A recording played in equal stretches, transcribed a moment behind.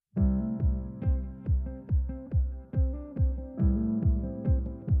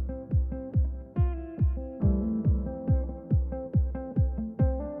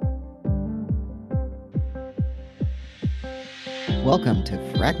Welcome to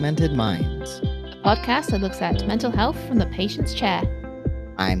Fragmented Minds. A podcast that looks at mental health from the patient's chair.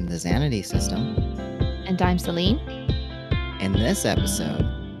 I'm the Xanity System. And I'm Celine. In this episode,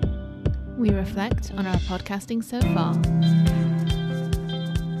 we reflect on our podcasting so far.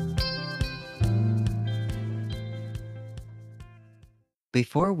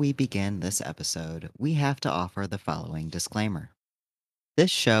 Before we begin this episode, we have to offer the following disclaimer.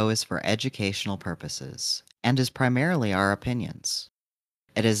 This show is for educational purposes and is primarily our opinions.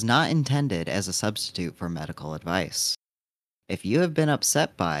 It is not intended as a substitute for medical advice. If you have been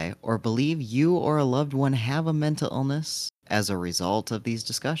upset by or believe you or a loved one have a mental illness as a result of these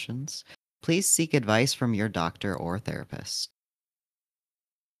discussions, please seek advice from your doctor or therapist.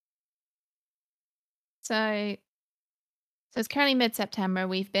 So it's currently mid-September.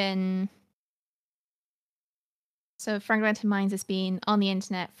 Fragmented Minds has been on the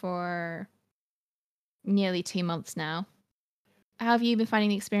internet for nearly 2 months now. How have you been finding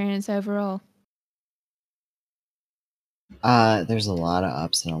the experience overall? There's a lot of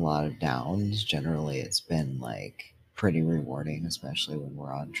ups and a lot of downs. Generally, it's been pretty rewarding, especially when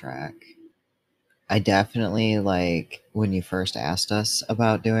we're on track. I definitely when you first asked us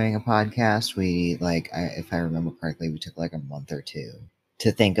about doing a podcast, if I remember correctly, we took a month or two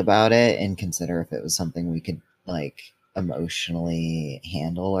to think about it and consider if it was something we could emotionally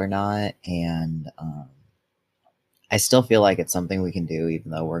handle or not. And I still feel like it's something we can do, even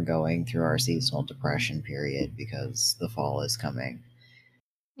though we're going through our seasonal depression period because the fall is coming.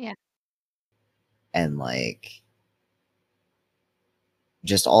 Yeah. And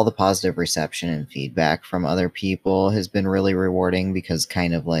just all the positive reception and feedback from other people has been really rewarding, because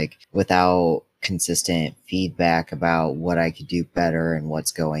without consistent feedback about what I could do better and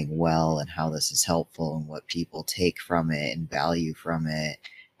what's going well and how this is helpful and what people take from it and value from it,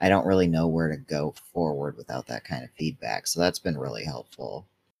 I don't really know where to go forward without that kind of feedback. So that's been really helpful.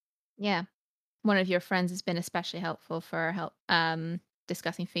 Yeah. One of your friends has been especially helpful for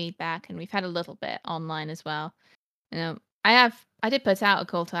discussing feedback, and we've had a little bit online as well. I did put out a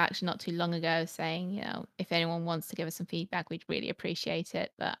call to action not too long ago saying, if anyone wants to give us some feedback, we'd really appreciate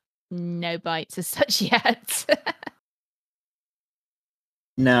it, but no bites as such yet.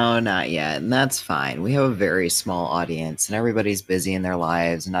 No, not yet. And that's fine. We have a very small audience and everybody's busy in their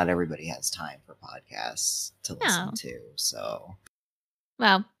lives. And not everybody has time for podcasts to listen to. So,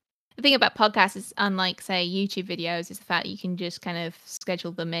 well, the thing about podcasts is, unlike, say, YouTube videos, is the fact you can just kind of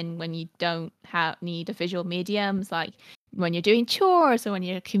schedule them in when you don't need a visual mediums, like when you're doing chores or when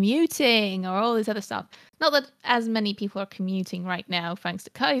you're commuting or all this other stuff. Not that as many people are commuting right now thanks to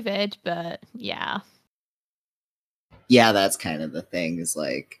COVID, but yeah. Yeah, that's kind of the thing, is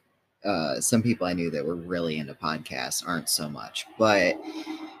some people I knew that were really into podcasts aren't so much. But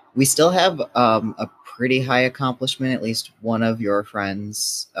we still have a pretty high accomplishment. At least one of your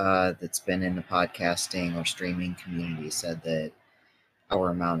friends that's been in the podcasting or streaming community said that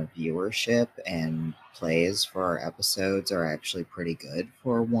our amount of viewership and plays for our episodes are actually pretty good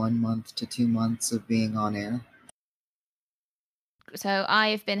for 1 month to 2 months of being on air. So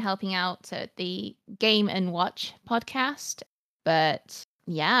I've been helping out at the Game and Watch podcast, but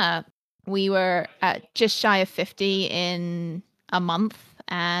yeah, we were at just shy of 50 in a month,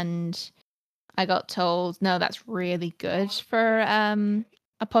 and I got told, no, that's really good for a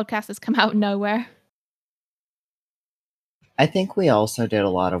podcast that's come out of nowhere. I think we also did a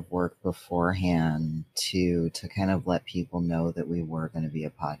lot of work beforehand to kind of let people know that we were going to be a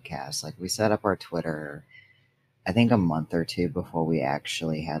podcast. Like, we set up our Twitter, I think a month or two before we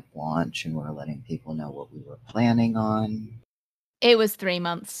actually had launch, and we're letting people know what we were planning on. It was 3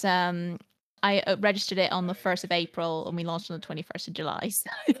 months. I registered it on the 1st of April and we launched on the 21st of July. So.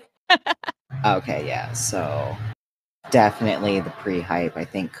 Okay, yeah. So definitely the pre-hype, I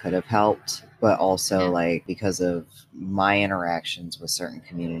think, could have helped, but also because of my interactions with certain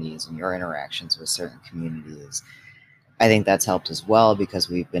communities and your interactions with certain communities, I think that's helped as well, because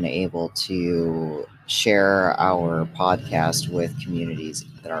we've been able to share our podcast with communities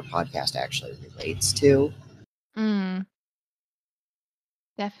that our podcast actually relates to.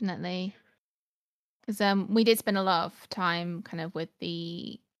 Definitely. Because we did spend a lot of time kind of with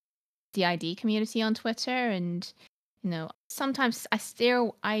the DID community on Twitter, and sometimes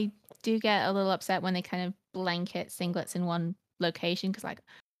I do get a little upset when they kind of blanket singlets in one location, because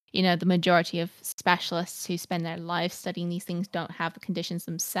the majority of specialists who spend their lives studying these things don't have the conditions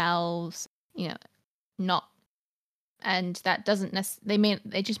themselves, not, and that doesn't necessarily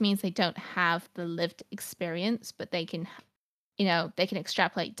it just means they don't have the lived experience, but they can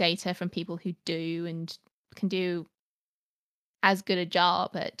extrapolate data from people who do and can do as good a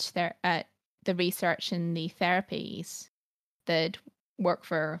job at the research and the therapies. that work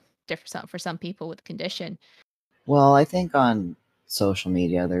for different for some people with the condition. Well, I think on social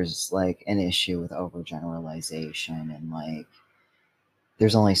media, there's like an issue with overgeneralization and like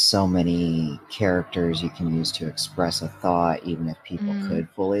there's only so many characters you can use to express a thought, even if people Mm, could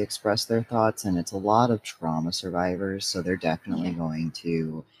fully express their thoughts. And it's a lot of trauma survivors, so they're definitely yeah, going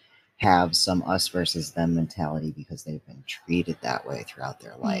to have some us versus them mentality because they've been treated that way throughout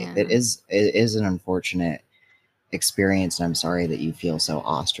their life. yeah, It is an unfortunate experience, and I'm sorry that you feel so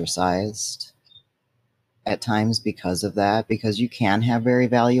ostracized at times because of that, because you can have very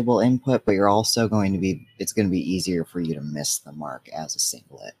valuable input, but you're also going to be it's going to be easier for you to miss the mark as a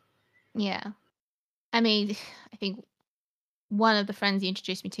singlet. yeah. I mean, I think one of the friends you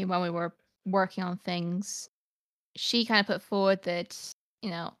introduced me to when we were working on things, she kind of put forward that, you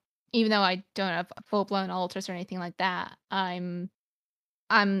know, even though I don't have full blown alters or anything like that, I'm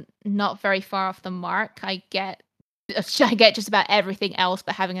not very far off the mark. I get just about everything else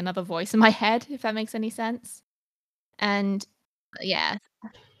but having another voice in my head, if that makes any sense. And yeah,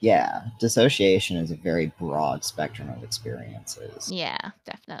 Yeah, dissociation is a very broad spectrum of experiences. yeah,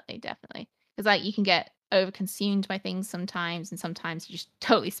 definitely, definitely. Because like you can get overconsumed by things sometimes, and sometimes you just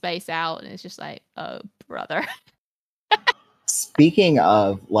totally space out, and it's just like, oh brother. Speaking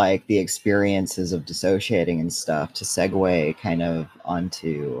of like the experiences of dissociating and stuff, to segue kind of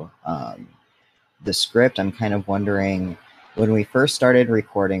onto the script, I'm kind of wondering when we first started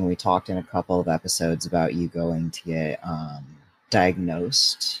recording, we talked in a couple of episodes about you going to get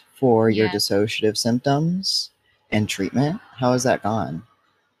diagnosed for your Yeah. dissociative symptoms and treatment. How has that gone?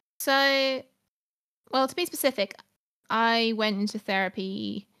 So, well, to be specific, I went into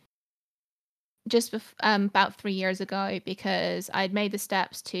therapy about 3 years ago because I'd made the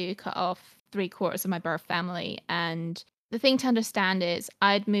steps to cut off 3 quarters of my birth family. And the thing to understand is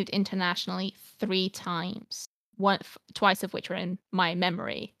I'd moved internationally 3 times, twice of which were in my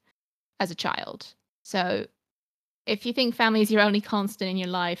memory as a child. So if you think family is your only constant in your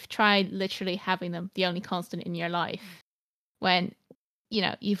life, try literally having them the only constant in your life when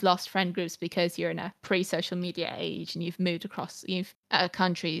you've lost friend groups because you're in a pre-social media age and you've moved across you've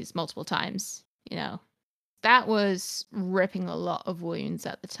countries multiple times. That was ripping a lot of wounds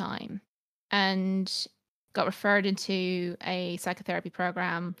at the time, and got referred into a psychotherapy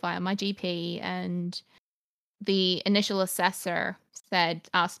program via my GP. And the initial assessor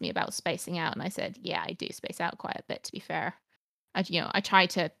asked me about spacing out, and I said, yeah, I do space out quite a bit, to be fair. I try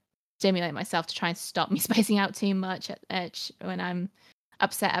to stimulate myself to try and stop me spacing out too much when I'm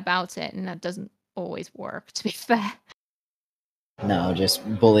upset about it, and that doesn't always work, to be fair. No,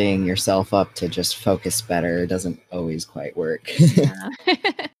 just bullying yourself up to just focus better doesn't always quite work. Yeah.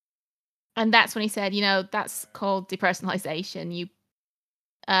 And that's when he said, that's called depersonalization.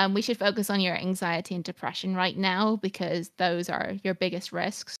 We should focus on your anxiety and depression right now because those are your biggest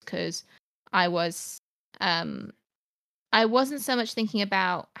risks. Because I was, um, I wasn't so much thinking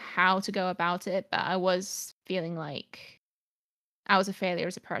about how to go about it, but I was feeling like I was a failure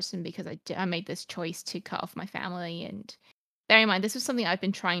as a person because I made this choice to cut off my family. And bear in mind, this was something I've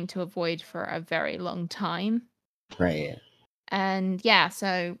been trying to avoid for a very long time. Right. And yeah,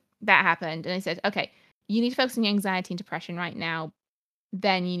 so that happened. And I said, okay, you need to focus on your anxiety and depression right now.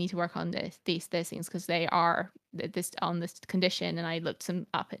 Then you need to work on these things because they are this on this condition. And I looked some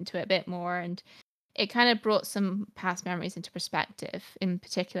up into it a bit more, and it kind of brought some past memories into perspective. In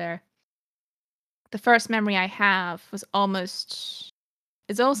particular, the first memory I have was almost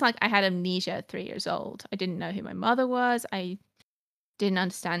it's almost like I had amnesia at 3 years old. I didn't know who my mother was. I didn't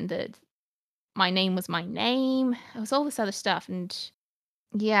understand that my name was my name. It was all this other stuff. And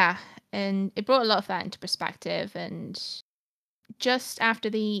yeah, and it brought a lot of that into perspective. And just after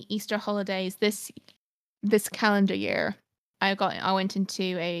the Easter holidays this calendar year, I went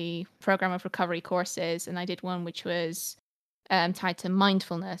into a program of recovery courses, and I did one which was tied to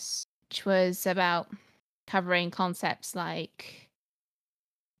mindfulness, which was about covering concepts like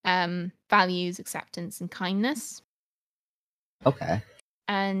values, acceptance, and kindness. Okay.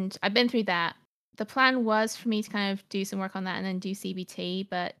 And I've been through that. The plan was for me to kind of do some work on that and then do CBT,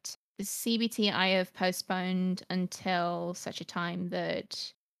 but the CBT I have postponed until such a time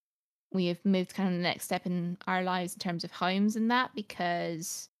that we have moved kind of the next step in our lives in terms of homes and that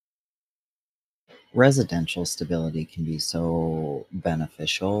because Residential stability can be so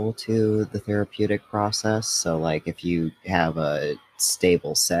beneficial to the therapeutic process. So, like, if you have a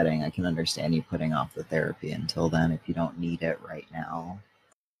stable setting, I can understand you putting off the therapy until then if you don't need it right now.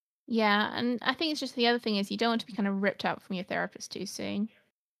 yeah, and I think it's just the other thing is you don't want to be kind of ripped out from your therapist too soon,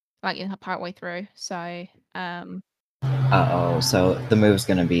 like in part way through. So, um Uh-oh, so the move's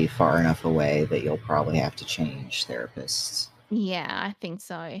going to be far enough away that you'll probably have to change therapists. Yeah, I think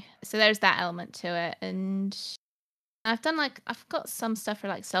so. So there's that element to it. And I've got some stuff for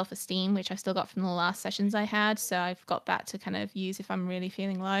like self-esteem, which I still got from the last sessions I had. So I've got that to kind of use if I'm really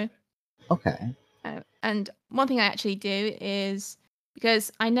feeling low. Okay. And one thing I actually do is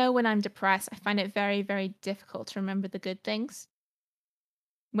because I know when I'm depressed, I find it very, very difficult to remember the good things.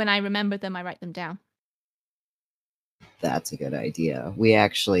 When I remember them, I write them down. That's a good idea. We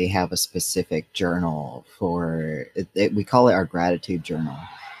actually have a specific journal for it, we call it our gratitude journal.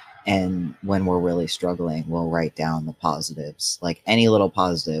 And when we're really struggling, we'll write down the positives, like any little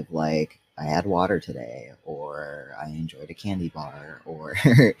positive, like I had water today, or I enjoyed a candy bar, or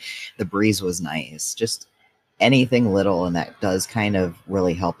the breeze was nice. Just anything little, and that does kind of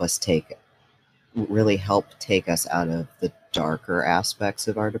really help take us out of the darker aspects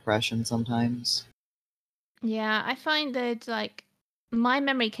of our depression sometimes. Yeah, I find that like my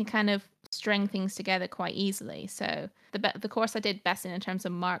memory can kind of string things together quite easily. So the course I did best in terms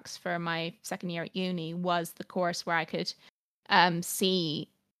of marks for my second year at uni was the course where I could see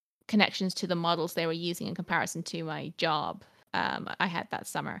connections to the models they were using in comparison to my job I had that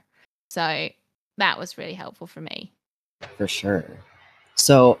summer. So that was really helpful for me. For sure.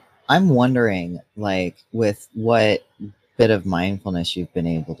 So I'm wondering, like, with what bit of mindfulness you've been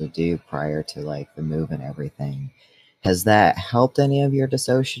able to do prior to like the move and everything, has that helped any of your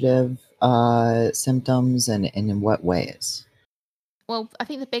dissociative symptoms, and in what ways? Well, I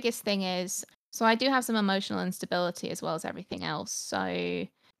think the biggest thing is so I do have some emotional instability as well as everything else. So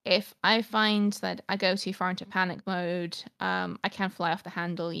if I find that I go too far into panic mode, I can fly off the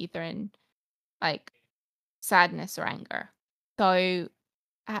handle either in like sadness or anger. So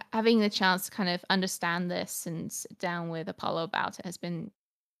having the chance to kind of understand this and sit down with Apollo about it has been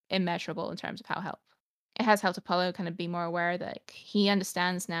immeasurable in terms of how help. It has helped Apollo kind of be more aware that like, he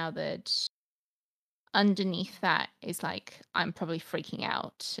understands now that underneath that is like I'm probably freaking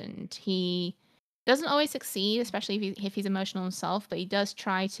out, and he doesn't always succeed, especially if he's emotional himself, but he does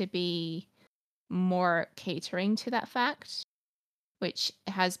try to be more catering to that fact, which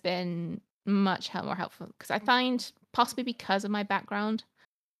has been much more helpful because I find possibly because of my background,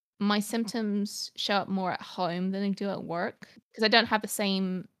 my symptoms show up more at home than they do at work because I don't have the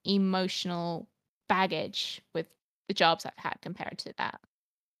same emotional baggage with the jobs I've had compared to that.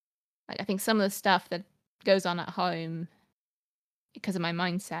 Like I think some of the stuff that goes on at home because of my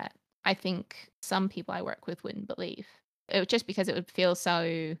mindset, I think some people I work with wouldn't believe. Just because it would feel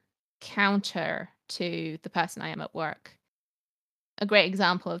so counter to the person I am at work. A great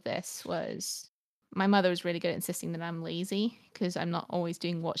example of this was my mother was really good at insisting that I'm lazy because I'm not always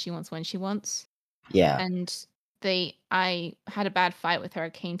doing what she wants when she wants. Yeah, And I had a bad fight with her,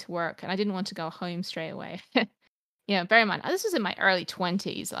 came to work, and I didn't want to go home straight away. Yeah, bear in mind, this was in my early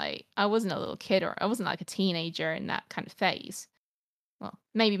 20s. Like, I wasn't a little kid or I wasn't like a teenager in that kind of phase. Well,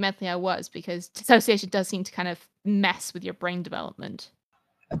 maybe mentally I was because dissociation does seem to kind of mess with your brain development.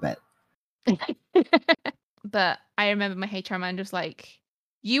 I bet. But I remember my HR manager was like,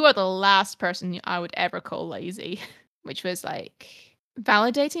 "You are the last person I would ever call lazy," which was like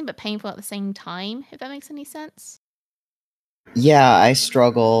validating but painful at the same time, if that makes any sense. Yeah, I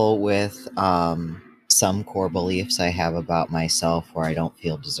struggle with some core beliefs I have about myself where I don't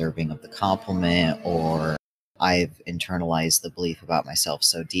feel deserving of the compliment, or I've internalized the belief about myself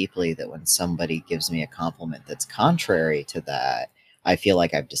so deeply that when somebody gives me a compliment that's contrary to that, I feel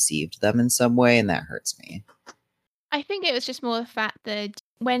like I've deceived them in some way, and that hurts me. I think it was just more the fact that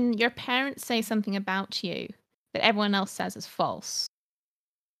when your parents say something about you that everyone else says is false,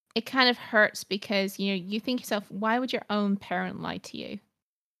 it kind of hurts because you think yourself, why would your own parent lie to you?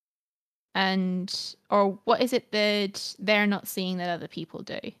 And or what is it that they're not seeing that other people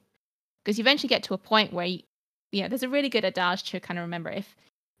do? Because you eventually get to a point where there's a really good adage to kind of remember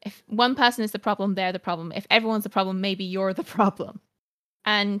if one person is the problem, they're the problem. If everyone's the problem, maybe you're the problem.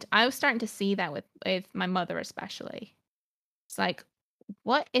 And I was starting to see that with my mother especially. It's like,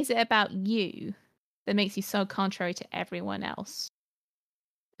 what is it about you that makes you so contrary to everyone else?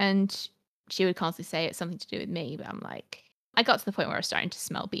 And she would constantly say it's something to do with me, but I'm like, I got to the point where I was starting to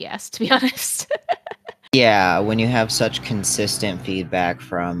smell BS, to be honest. Yeah, when you have such consistent feedback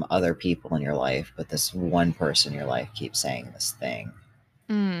from other people in your life, but this one person in your life keeps saying this thing,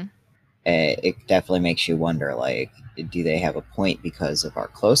 Mm, it definitely makes you wonder, like, do they have a point because of our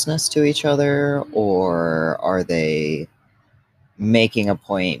closeness to each other, or are they making a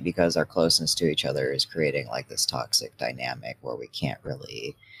point because our closeness to each other is creating like this toxic dynamic where we can't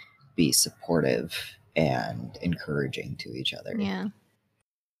really be supportive and encouraging to each other? yeah.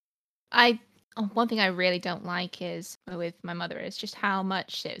 I One thing I really don't like is with my mother is just how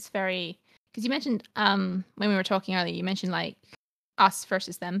much it's very, because you mentioned when we were talking earlier, you mentioned like us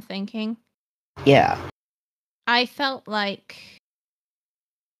versus them thinking. Yeah. I felt like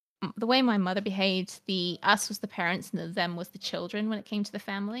the way my mother behaved, the us was the parents and the them was the children when it came to the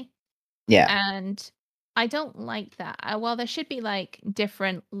family. Yeah. And I don't like that. While there should be like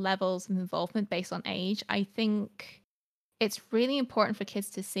different levels of involvement based on age, I think it's really important for kids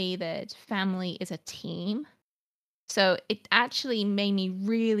to see that family is a team. So it actually made me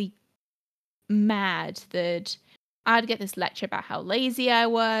really mad that I'd get this lecture about how lazy I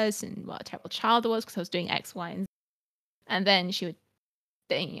was and what a terrible child I was because I was doing X, Y, and Z. And then she would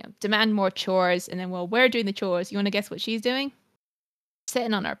demand more chores. And then, well, we're doing the chores. You want to guess what she's doing?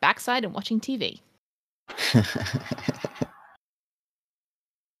 Sitting on her backside and watching TV.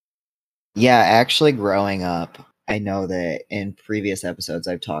 Yeah, actually growing up, I know that in previous episodes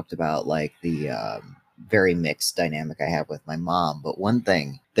I've talked about like the very mixed dynamic I have with my mom. But one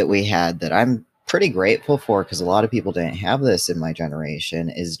thing that we had that I'm pretty grateful for, because a lot of people didn't have this in my generation,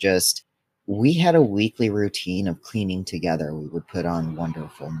 is just we had a weekly routine of cleaning together. We would put on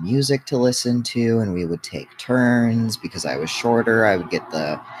wonderful music to listen to, and we would take turns. Because I was shorter, I would get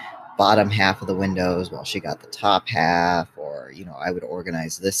the bottom half of the windows while she got the top half, or I would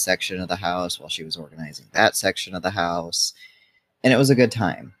organize this section of the house while she was organizing that section of the house, and it was a good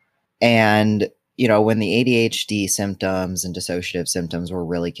time. And when the ADHD symptoms and dissociative symptoms were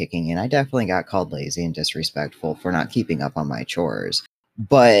really kicking in, I definitely got called lazy and disrespectful for not keeping up on my chores,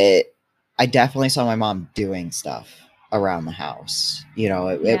 but I definitely saw my mom doing stuff around the house. It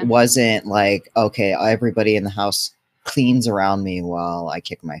Yeah. wasn't like, okay, everybody in the house cleans around me while I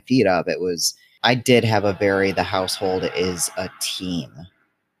kick my feet up. It was, I did have the household is a team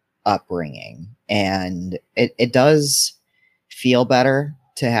upbringing, and it does feel better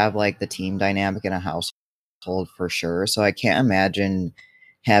to have like the team dynamic in a household for sure. So I can't imagine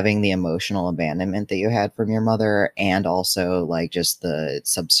having the emotional abandonment that you had from your mother, and also like just the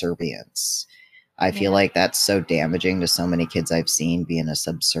subservience. I feel Yeah. like that's so damaging to so many kids I've seen be in a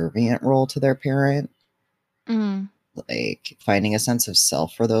subservient role to their parent. Mm. Like finding a sense of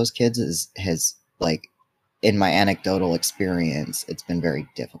self for those kids has like, in my anecdotal experience, it's been very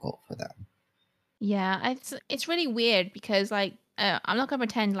difficult for them. Yeah, it's really weird because like I'm not gonna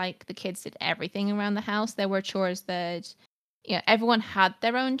pretend like the kids did everything around the house. There were chores that everyone had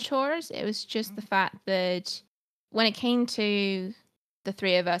their own chores. It was just the fact that when it came to the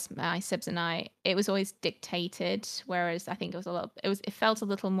three of us, my sibs and I, it was always dictated. Whereas I think it felt a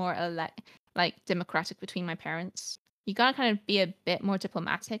little more like democratic between my parents. You gotta kind of be a bit more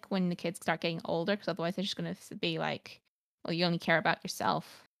diplomatic when the kids start getting older, because otherwise they're just gonna be like, well, you only care about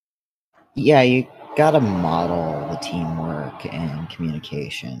yourself. Yeah, you gotta model the teamwork and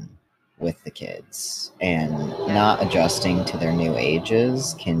communication with the kids, and Yeah. not adjusting to their new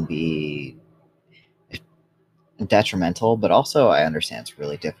ages can be detrimental. But also I understand it's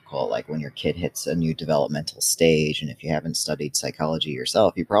really difficult, like when your kid hits a new developmental stage, and if you haven't studied psychology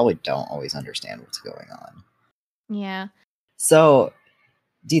yourself, you probably don't always understand what's going on. Yeah. So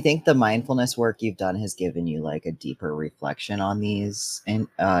do you think the mindfulness work you've done has given you like a deeper reflection on these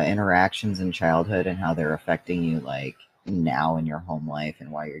interactions in childhood, and how they're affecting you like now in your home life,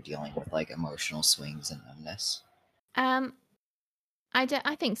 and why you're dealing with like emotional swings and numbness? Um, I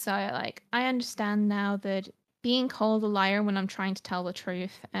think so. Like, I understand now that being called a liar when I'm trying to tell the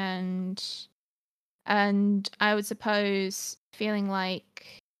truth, and I would suppose feeling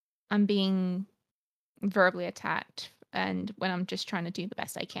like I'm being verbally attacked, and when I'm just trying to do the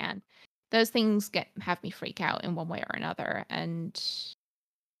best I can, those things have me freak out in one way or another. And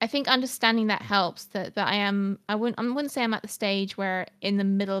I think understanding that helps. That I wouldn't say I'm at the stage where in the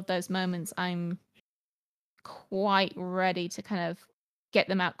middle of those moments I'm quite ready to kind of get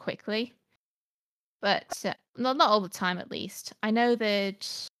them out quickly, but not all the time at least. I know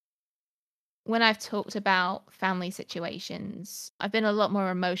that when I've talked about family situations, I've been a lot more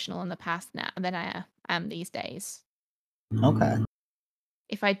emotional in the past now than I am these days. Okay.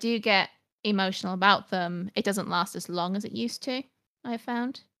 If I do get emotional about them, it doesn't last as long as it used to, I've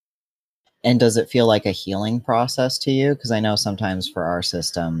found. And does it feel like a healing process to you? Because I know sometimes for our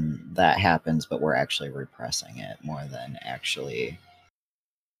system that happens, but we're actually repressing it more than actually.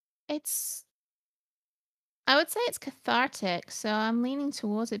 It's I would say it's cathartic, so I'm leaning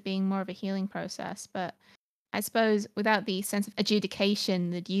towards it being more of a healing process, but I suppose without the sense of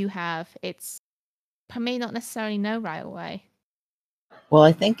adjudication that you have, it's I may not necessarily know right away. Well,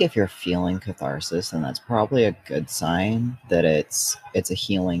 I think if you're feeling catharsis, then that's probably a good sign that it's a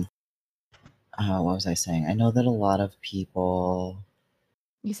healing. What was I saying? I know that a lot of people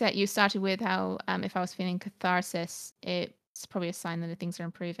You said you started with how if I was feeling catharsis, it's probably a sign that things are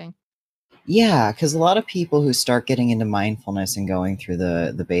improving. Yeah, because a lot of people who start getting into mindfulness and going through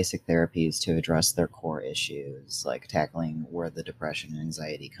the basic therapies to address their core issues, like tackling where the depression and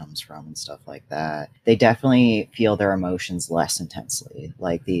anxiety comes from and stuff like that, they definitely feel their emotions less intensely.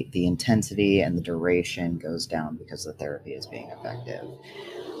 Like the intensity and the duration goes down because the therapy is being effective.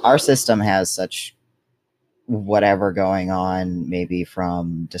 Our system has such whatever going on, maybe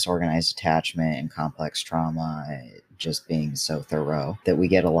from disorganized attachment and complex trauma, just being so thorough that we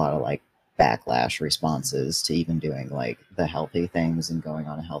get a lot of like backlash responses to even doing like the healthy things and going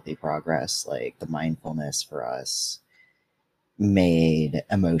on a healthy progress. Like the mindfulness for us made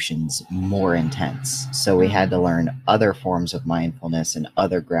emotions more intense. So we had to learn other forms of mindfulness and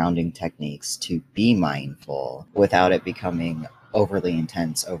other grounding techniques to be mindful without it becoming overly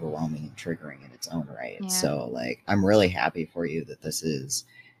intense, overwhelming, and triggering in its own right. Yeah. So, like, I'm really happy for you that this is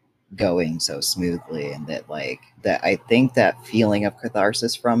going so smoothly and that, like, that I think that feeling of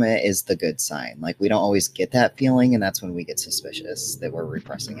catharsis from it is the good sign. Like, we don't always get that feeling, and that's when we get suspicious that we're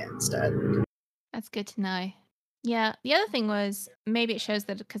repressing it instead. That's good to know. Yeah. The other thing was maybe it shows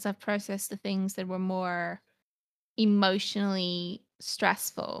that because I've processed the things that were more emotionally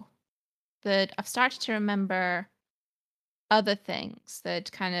stressful, that I've started to remember other things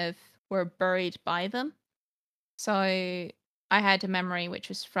that kind of were buried by them. So I had a memory which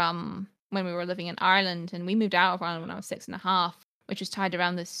was from when we were living in Ireland, and we moved out of Ireland when I was 6.5, which was tied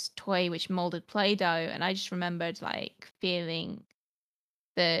around this toy which molded Play Doh. And I just remembered like feeling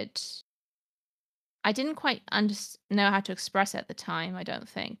that I didn't quite know how to express it at the time, I don't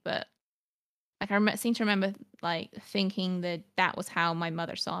think, but like seem to remember like thinking that that was how my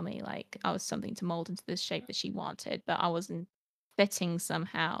mother saw me, like I was something to mold into this shape that she wanted, but I wasn't fitting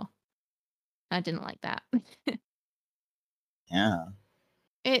somehow. I didn't like that. Yeah.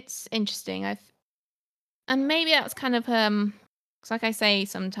 It's interesting. And maybe that's kind of 'cause like I say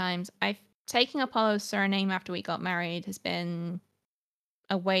sometimes, I've taking Apollo's surname after we got married has been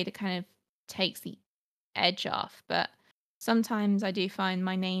a way to kind of takes the edge off, but sometimes I do find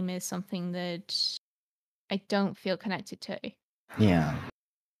my name is something that I don't feel connected to. Yeah.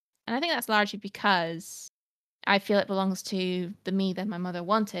 And I think that's largely because I feel it belongs to the me that my mother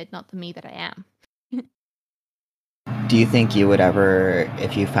wanted, not the me that I am. Do you think you would ever,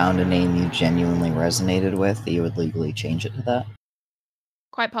 if you found a name you genuinely resonated with, that you would legally change it to that?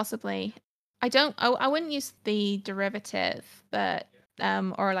 Quite possibly. I wouldn't use the derivative, but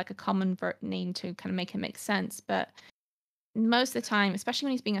or like a common name to kind of make it make sense, but most of the time, especially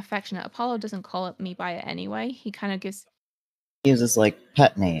when he's being affectionate, Apollo doesn't call it me by it anyway. He kind of gives He uses like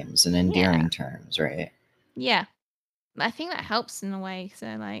pet names and yeah, endearing terms, right? yeah. I think that helps in a way. So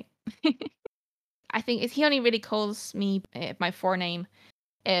like, I think he only really calls me my forename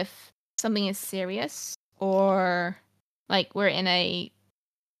if something is serious or like we're in a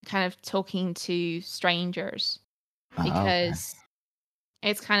kind of talking to strangers, Oh, okay. because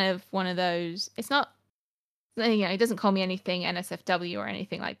it's kind of one of those. It's not, he doesn't call me anything NSFW or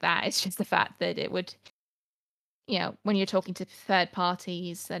anything like that. It's just the fact that it would, when you're talking to third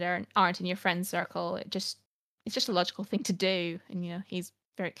parties that aren't in your friend circle, it's just a logical thing to do. And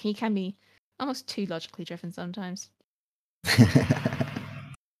he can be almost too logically driven sometimes.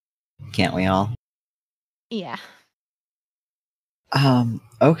 Can't we all? Yeah.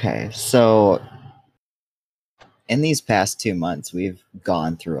 Okay, so in these past 2 months, we've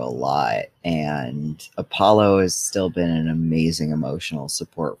gone through a lot, and Apollo has still been an amazing emotional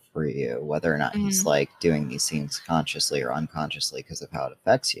support for you, whether or not he's Mm, like doing these things consciously or unconsciously because of how it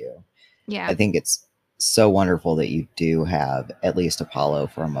affects you. yeah. I think it's so wonderful that you do have at least Apollo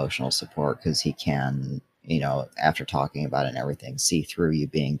for emotional support because he can, after talking about it and everything, see through you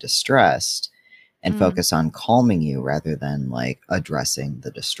being distressed and Mm, focus on calming you rather than like addressing the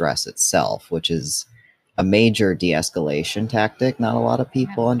distress itself, which is a major de-escalation tactic not a lot of yeah.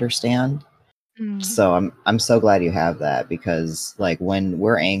 people understand. Mm, So I'm so glad you have that because like when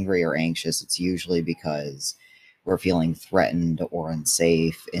we're angry or anxious, it's usually because we're feeling threatened or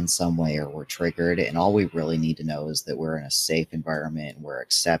unsafe in some way or we're triggered. And all we really need to know is that we're in a safe environment, we're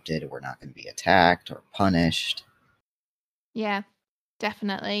accepted, we're not going to be attacked or punished. yeah,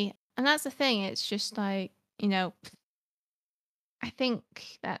 definitely. And that's the thing. It's just like, I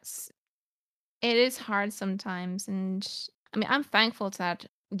think it is hard sometimes. And I mean, I'm thankful to that,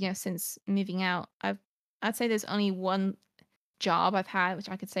 since moving out, I'd say there's only one job I've had, which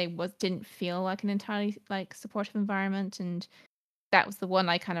I could say didn't feel like an entirely like supportive environment. And that was the one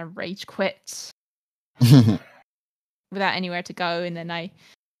I kind of rage quit without anywhere to go. And then I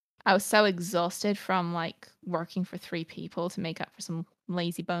was so exhausted from like working for three people to make up for some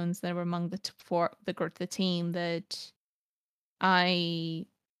lazy bones that were among the team that I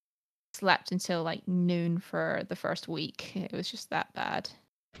slept until like noon for the first week. It was just that bad.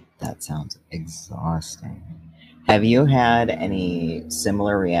 That sounds exhausting. Have you had any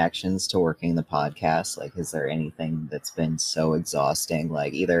similar reactions to working the podcast? Like, is there anything that's been so exhausting?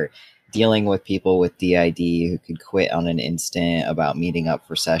 Like, either dealing with people with DID who could quit on an instant about meeting up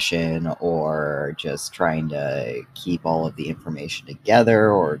for session, or just trying to keep all of the information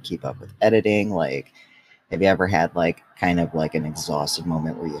together or keep up with editing? Like, have you ever had, like, kind of like an exhausted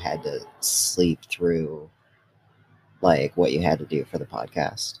moment where you had to sleep through, like, what you had to do for the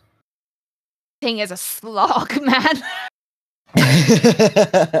podcast? Thing is a slog, man.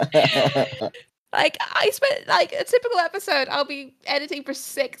 Like, I spent like a typical episode, I'll be editing for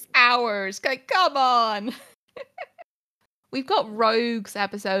 6 hours. Like, come on. We've got Rogue's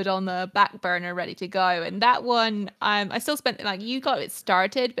episode on the back burner ready to go, and that one, I still spent like you got it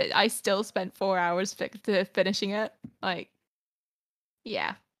started, but I still spent 4 hours finishing it. Like,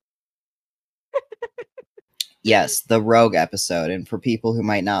 yeah. Yes, the Rogue episode. And for people who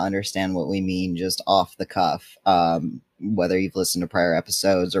might not understand what we mean just off the cuff, whether you've listened to prior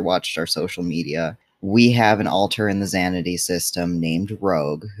episodes or watched our social media, we have an alter in the Xanady system named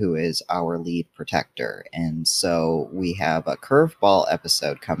Rogue, who is our lead protector. And so we have a curveball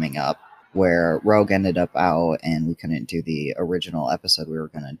episode coming up where Rogue ended up out and we couldn't do the original episode we were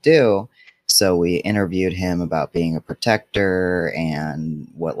going to do. So we interviewed him about being a protector and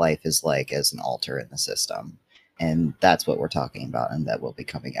what life is like as an alter in the system. And that's what we're talking about, and that will be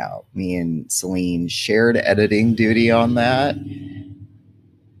coming out. Me and Celine shared editing duty on that.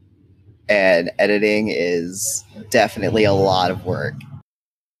 And editing is definitely a lot of work.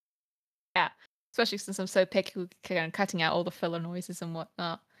 Yeah. Especially since I'm so picky with kind of cutting out all the filler noises and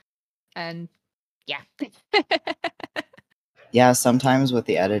whatnot. And yeah. Yeah, sometimes with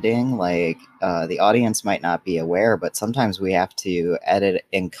the editing, like the audience might not be aware, but sometimes we have to edit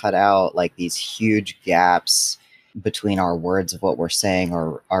and cut out like these huge gaps between our words of what we're saying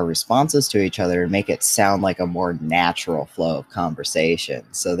or our responses to each other and make it sound like a more natural flow of conversation.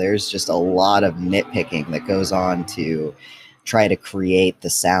 So there's just a lot of nitpicking that goes on to try to create the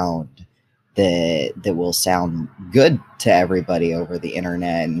sound that will sound good to everybody over the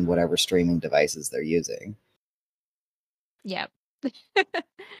internet and whatever streaming devices they're using. Yep.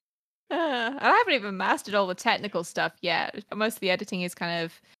 I haven't even mastered all the technical stuff yet. Most of the editing is kind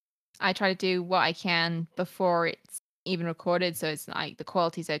of, I try to do what I can before it's even recorded, so it's like the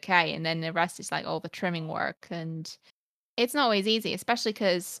quality's okay, and then the rest is like all the trimming work, and it's not always easy, especially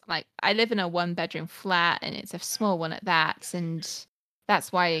because like I live in a 1-bedroom flat and it's a small one at that, and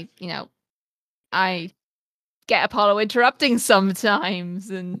that's why I get Apollo interrupting sometimes,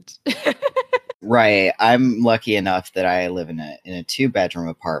 and Right. I'm lucky enough that I live in a 2-bedroom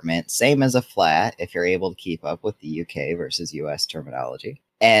apartment, same as a flat, if you're able to keep up with the UK versus US terminology.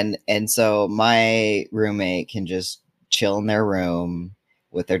 And so my roommate can just chill in their room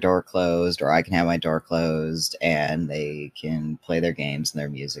with their door closed, or I can have my door closed and they can play their games and their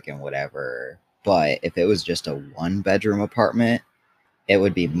music and whatever. But if it was just a 1-bedroom apartment, it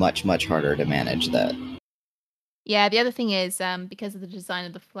would be much, much harder to manage that. yeah. The other thing is because of the design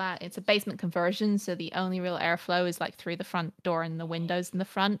of the flat, it's a basement conversion, so the only real airflow is like through the front door and the windows in the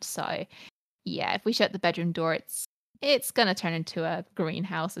front. So yeah, if we shut the bedroom door, it's gonna turn into a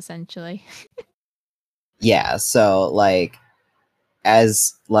greenhouse essentially. Yeah, so like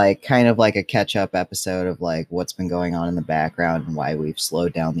as like kind of like a catch up episode of like what's been going on in the background and why we've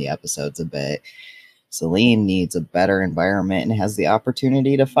slowed down the episodes a bit. Celine needs a better environment and has the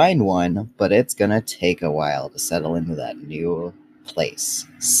opportunity to find one, but it's gonna take a while to settle into that new place.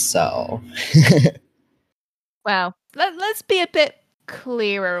 So Well, let's be a bit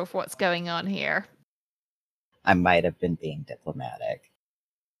clearer of what's going on here. I might have been being diplomatic.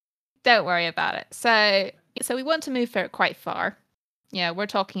 Don't worry about it. So we want to move quite far. Yeah, we're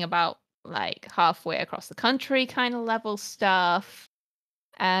talking about like halfway across the country kind of level stuff.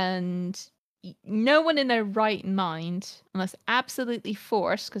 And no one in their right mind, unless absolutely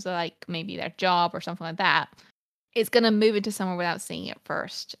forced, because like maybe their job or something like that, is going to move into somewhere without seeing it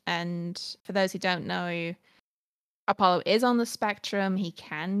first. And for those who don't know, Apollo is on the spectrum. He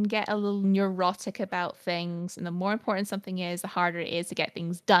can get a little neurotic about things. And the more important something is, the harder it is to get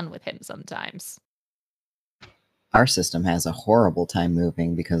things done with him sometimes. Our system has a horrible time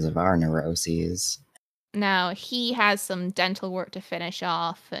moving because of our neuroses. Now, he has some dental work to finish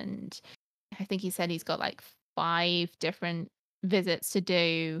off. And I think he said he's got like 5 different visits to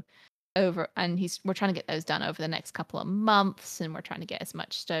do. we're trying to get those done over the next couple of months, and we're trying to get as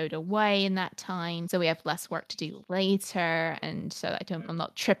much stowed away in that time so we have less work to do later, and so I'm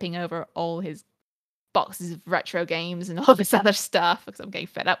not tripping over all his boxes of retro games and all this other stuff because I'm getting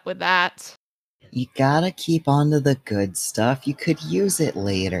fed up with that. You gotta keep on to the good stuff. You could use it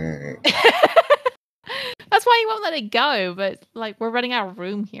later. That's why you won't let it go, but like we're running out of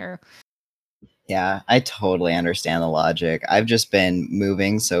room here. Yeah, I totally understand the logic. I've just been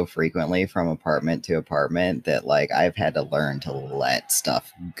moving so frequently from apartment to apartment that like I've had to learn to let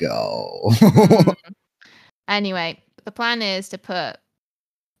stuff go. Anyway, the plan is to put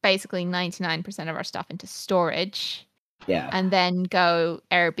basically 99% of our stuff into storage. Yeah. And then go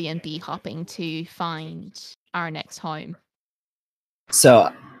Airbnb hopping to find our next home.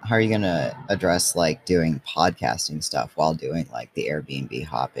 So, how are you going to address like doing podcasting stuff while doing like the Airbnb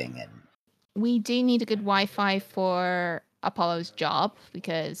hopping? And we do need a good Wi-Fi for Apollo's job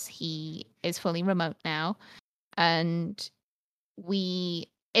because he is fully remote now. And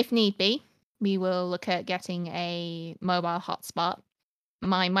if need be, we will look at getting a mobile hotspot.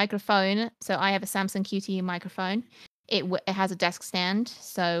 My microphone, so I have a Samsung QTE microphone. It has a desk stand,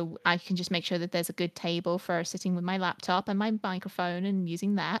 so I can just make sure that there's a good table for sitting with my laptop and my microphone and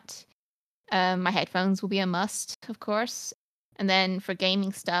using that. My headphones will be a must, of course. And then for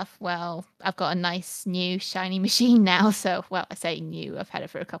gaming stuff, well, I've got a nice new shiny machine now. So, well, I say new, I've had it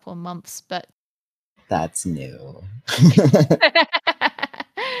for a couple of months, but that's new.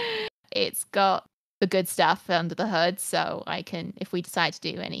 It's got the good stuff under the hood. So I can, if we decide to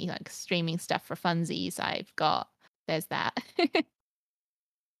do any like streaming stuff for funsies, there's that.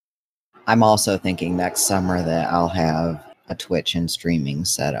 I'm also thinking next summer that I'll have a Twitch and streaming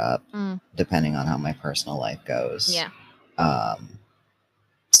set up, depending on how my personal life goes. Yeah.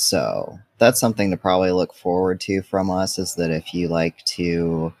 So that's something to probably look forward to from us, is that if you like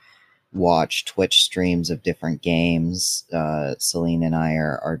to watch Twitch streams of different games, Celine and I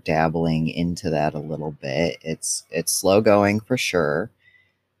are dabbling into that a little bit. It's slow going for sure.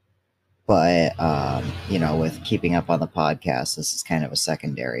 But, with keeping up on the podcast, this is kind of a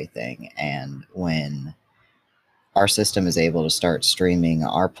secondary thing. And when our system is able to start streaming,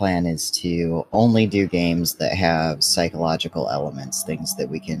 our plan is to only do games that have psychological elements, things that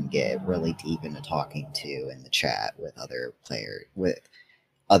we can get really deep into talking to in the chat with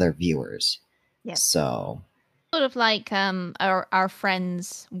other viewers. Yeah. So sort of like our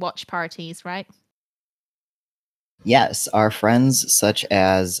friends' watch parties, right? Yes, our friends such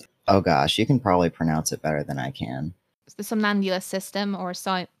as, oh gosh, you can probably pronounce it better than I can. It's the Somnambula System, or is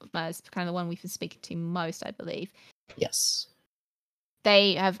kind of the one we've been speaking to most, I believe. Yes.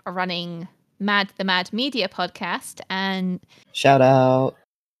 They are running the Mad Media podcast, and shout out.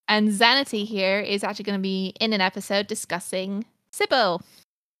 And Zanity here is actually going to be in an episode discussing Sybil.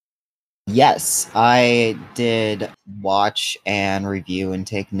 Yes, I did watch and review and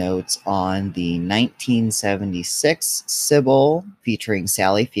take notes on the 1976 Sybil featuring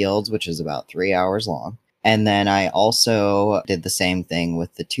Sally Fields, which is about 3 hours long. And then I also did the same thing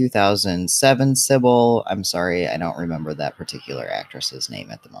with the 2007 Sybil. I'm sorry, I don't remember that particular actress's name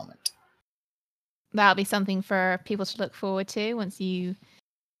at the moment. That'll be something for people to look forward to once you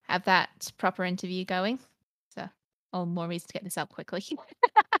have that proper interview going. So, all more reason to get this up quickly.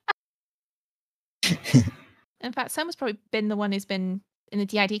 In fact, Soma's probably been the one who's been, in the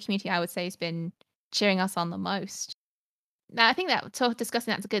DID community, I would say, has been cheering us on the most. Now, I think that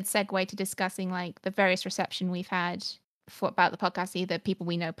discussing that's a good segue to discussing like the various reception we've had about the podcast, either people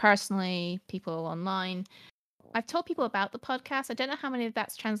we know personally, people online. I've told people about the podcast. I don't know how many of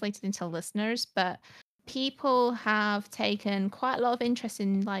that's translated into listeners, but people have taken quite a lot of interest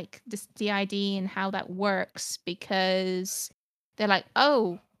in like this DID and how that works, because they're like,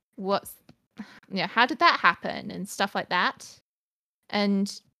 oh, how did that happen and stuff like that.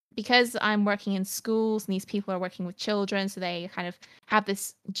 And because I'm working in schools and these people are working with children, so they kind of have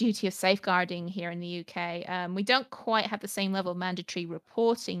this duty of safeguarding here in the UK. We don't quite have the same level of mandatory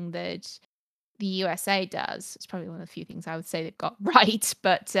reporting that the USA does. It's probably one of the few things I would say they've got right.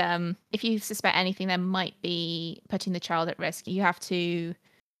 But if you suspect anything that might be putting the child at risk, you have to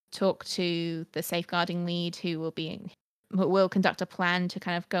talk to the safeguarding lead, who will conduct a plan to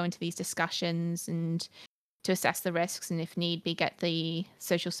kind of go into these discussions and to assess the risks, and if need be, get the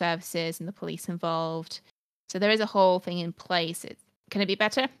social services and the police involved. So there is a whole thing in place. Can it be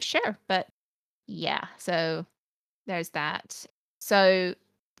better? Sure. But yeah, so there's that. So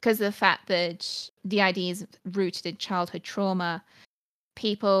because of the fact that DID is rooted in childhood trauma,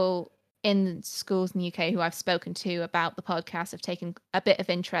 people in schools in the UK who I've spoken to about the podcast have taken a bit of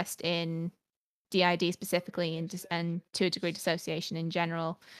interest in DID specifically, and to a degree dissociation in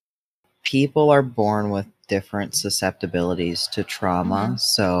general. people are born with different susceptibilities to trauma. Mm-hmm.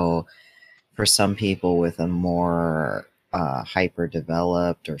 So for some people with a more hyper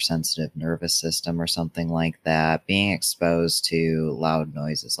developed or sensitive nervous system or something like that, being exposed to loud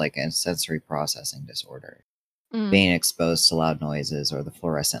noises, like a sensory processing disorder, Mm. being exposed to loud noises or the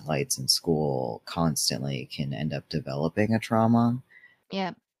fluorescent lights in school constantly can end up developing a trauma.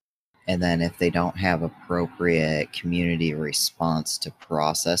 Yeah. And then if they don't have appropriate community response to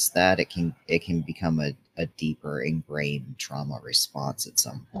process that, it can become a deeper ingrained trauma response at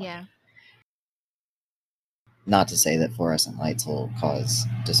some point. Yeah. Not to say that fluorescent lights will cause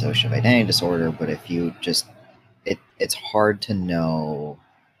dissociative identity disorder, but if you just it's hard to know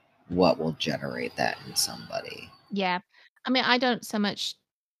what will generate that in somebody. Yeah. I mean, I don't so much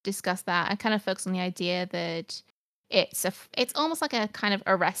discuss that. I kind of focus on the idea that it's almost like a kind of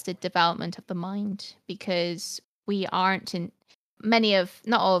arrested development of the mind because we aren't in many of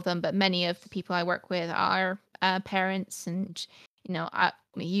not all of them, but many of the people I work with are parents, and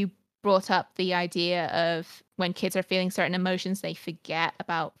you brought up the idea of when kids are feeling certain emotions, they forget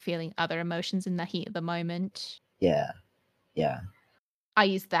about feeling other emotions in the heat of the moment. Yeah, yeah, I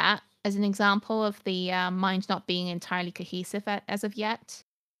use that as an example of the mind not being entirely cohesive as of yet.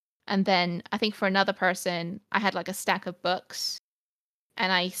 And then I think for another person, I had like a stack of books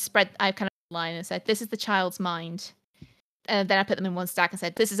and I kind of line and said, this is the child's mind. And then I put them in one stack and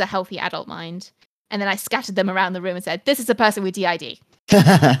said, this is a healthy adult mind. And then I scattered them around the room and said, this is a person with DID.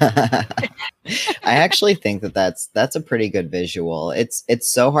 I actually think that that's a pretty good visual. It's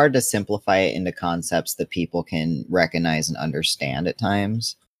so hard to simplify it into concepts that people can recognize and understand at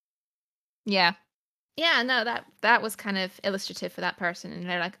times. Yeah. Yeah, no, that was kind of illustrative for that person. And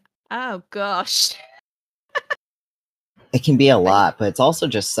they're like, oh gosh. It can be a But lot, but it's also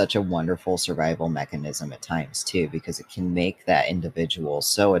just such a wonderful survival mechanism at times too, because it can make that individual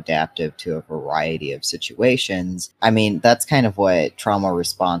so adaptive to a variety of situations. I mean, that's kind of what trauma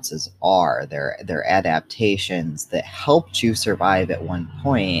responses are. They're adaptations that helped you survive at one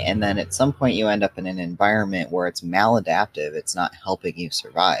point, and then at some point you end up in an environment where it's maladaptive. It's not helping you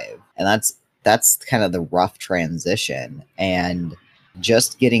survive. And that's kind of the rough transition. And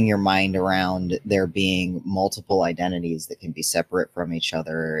just getting your mind around there being multiple identities that can be separate from each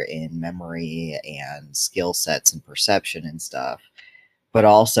other in memory and skill sets and perception and stuff, but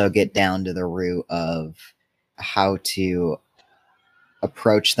also get down to the root of how to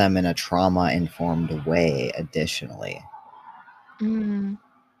approach them in a trauma informed way additionally. mm,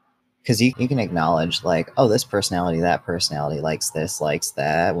 Because you can acknowledge, like, oh, this personality, that personality likes this, likes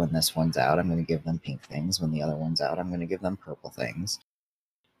that. When this one's out, I'm going to give them pink things. When the other one's out, I'm going to give them purple things.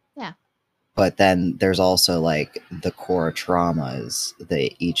 yeah. But then there's also like the core traumas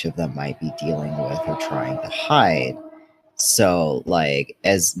that each of them might be dealing with or trying to hide. So, like,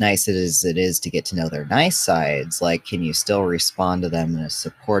 as nice as it is to get to know their nice sides, like, can you still respond to them in a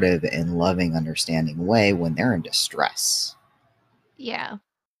supportive and loving, understanding way when they're in distress? Yeah.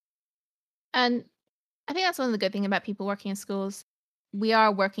 And I think that's one of the good things about people working in schools. We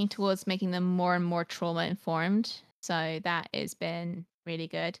are working towards making them more and more trauma informed. So that has been really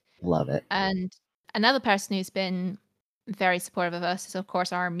good. Love it. And another person who's been very supportive of us is, of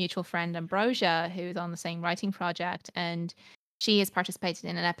course, our mutual friend Ambrosia, who's on the same writing project. And she has participated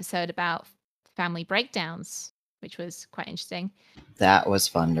in an episode about family breakdowns, which was quite interesting. That was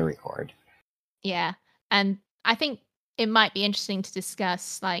fun to record. Yeah. And I think it might be interesting to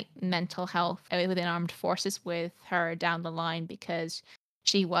discuss like mental health within armed forces with her down the line because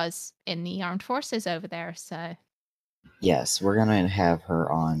she was in the armed forces over there. So, Yes, we're going to have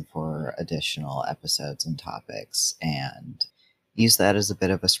her on for additional episodes and topics and use that as a bit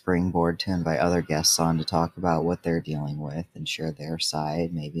of a springboard to invite other guests on to talk about what they're dealing with and share their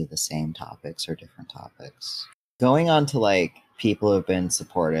side, maybe the same topics or different topics. Going on to like people who have been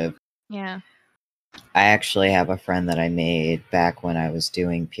supportive. yeah. I actually have a friend that I made back when I was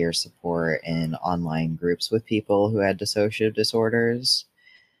doing peer support in online groups with people who had dissociative disorders.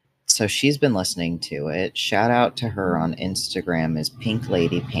 So she's been listening to it. Shout out to her on Instagram is Pink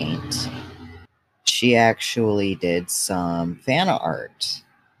Lady Paint. She actually did some fan art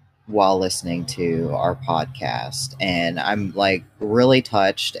while listening to our podcast, and I'm like really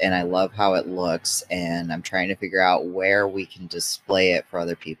touched and I love how it looks, and I'm trying to figure out where we can display it for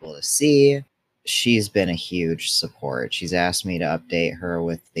other people to see. She's been a huge support. She's asked me to update her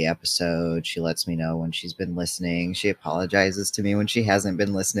with the episode. She lets me know when she's been listening. She apologizes to me when she hasn't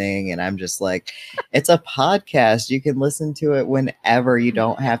been listening. And I'm just like, it's a podcast. You can listen to it whenever. You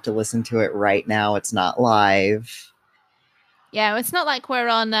don't have to listen to it right now. It's not live. Yeah. It's not like we're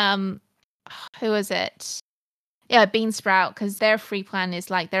on, who is it? Yeah, Beansprout, because their free plan is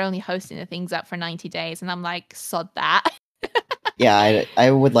like they're only hosting the things up for 90 days, and I'm like, sod that. Yeah,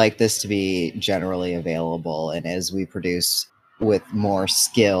 I would like this to be generally available, and as we produce with more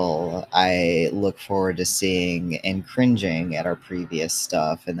skill, I look forward to seeing and cringing at our previous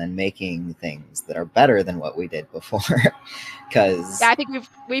stuff and then making things that are better than what we did before. Because Yeah, I think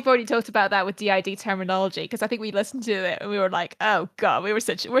we've already talked about that with DID terminology, because I think we listened to it and we were like, oh god, we're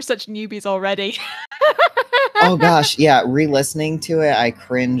such newbies already. oh gosh, yeah, re-listening to it, I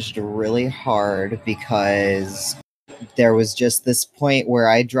cringed really hard because there was just this point where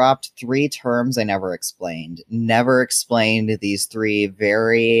I dropped 3 terms I never explained. Never explained these 3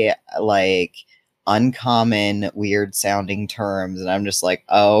 very, like, uncommon, weird sounding terms. And I'm just like,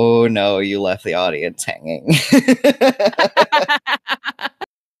 oh no, you left the audience hanging.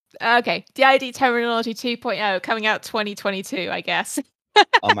 Okay, DID terminology 2.0 coming out 2022, I guess.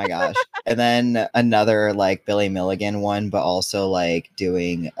 Oh my gosh. And then another like Billy Milligan one, but also like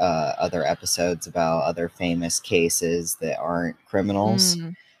doing other episodes about other famous cases that aren't criminals.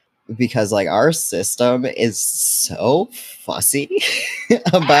 Because like our system is so fussy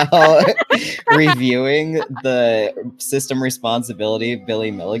about reviewing the system responsibility Billy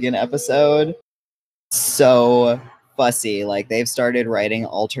Milligan episode. So fussy. Like they've started writing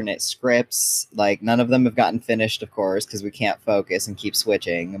alternate scripts. Like none of them have gotten finished, of course, because we can't focus and keep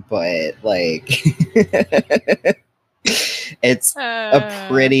switching. But like it's a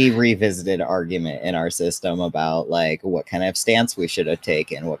pretty revisited argument in our system about like what kind of stance we should have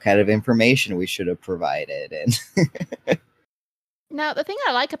taken, what kind of information we should have provided, and Now, the thing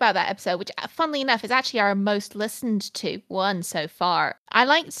I like about that episode, which funnily enough is actually our most listened to one so far,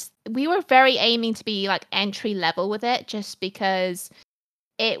 we were very aiming to be like entry level with it, just because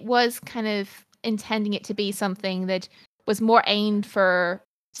it was kind of intending it to be something that was more aimed for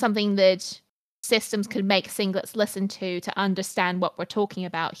something that systems could make singlets listen to understand what we're talking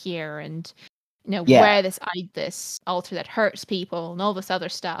about here, and where this alter that hurts people and all this other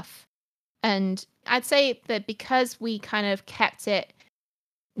stuff. And I'd say that because we kind of kept it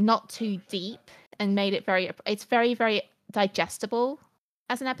not too deep and made it it's very, very digestible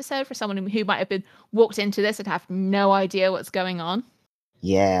as an episode for someone who might have been walked into this and have no idea what's going on.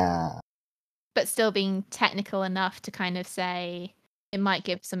 Yeah. But still being technical enough to kind of say it might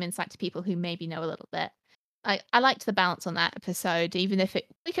give some insight to people who maybe know a little bit. I liked the balance on that episode, even if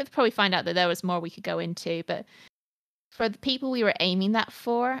we could probably find out that there was more we could go into, but for the people we were aiming that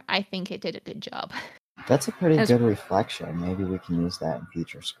for, I think it did a good job. That's a pretty good reflection. Maybe we can use that in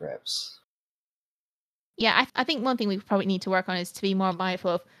future scripts. Yeah, I think one thing we probably need to work on is to be more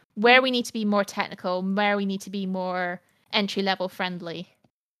mindful of where we need to be more technical, where we need to be more entry-level friendly.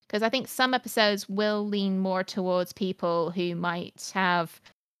 Because I think some episodes will lean more towards people who might have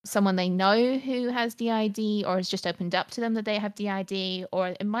someone they know who has DID or has just opened up to them that they have DID, or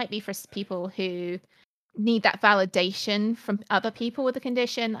it might be for people who need that validation from other people with the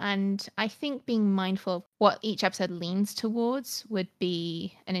condition. And I think being mindful of what each episode leans towards would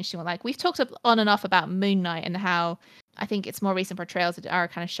be an interesting one. Like we've talked on and off about Moon Knight and how I think it's more recent portrayals that are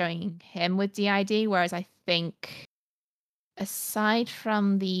kind of showing him with DID, whereas I think aside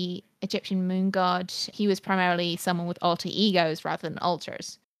from the Egyptian moon god, he was primarily someone with alter egos rather than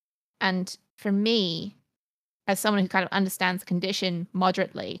alters. And for me, as someone who kind of understands the condition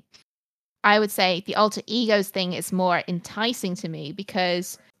moderately, I would say the alter egos thing is more enticing to me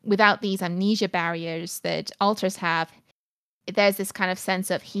because without these amnesia barriers that alters have, there's this kind of sense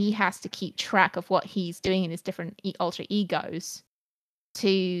of he has to keep track of what he's doing in his different alter egos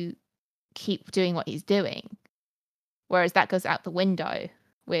to keep doing what he's doing. Whereas that goes out the window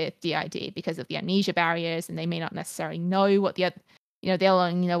with DID because of the amnesia barriers, and they may not necessarily know what the other, they'll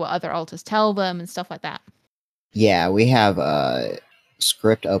only know what other alters tell them and stuff like that. Yeah, we have a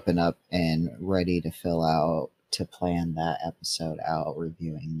script open up and ready to fill out to plan that episode out,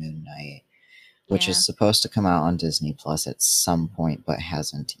 reviewing Moon Knight, which is supposed to come out on Disney Plus at some point, but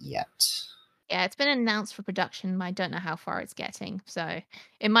hasn't yet. Yeah, it's been announced for production, but I don't know how far it's getting. So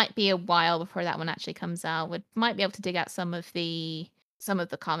it might be a while before that one actually comes out. We might be able to dig out some of the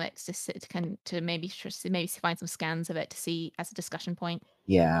comics to maybe find some scans of it to see as a discussion point.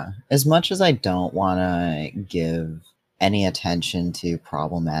 Yeah, as much as I don't want to give any attention to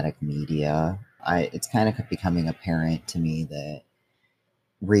problematic media, it's kind of becoming apparent to me that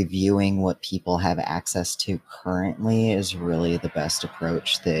reviewing what people have access to currently is really the best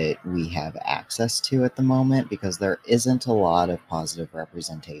approach that we have access to at the moment, because there isn't a lot of positive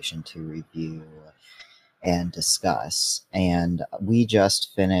representation to review and discuss. And we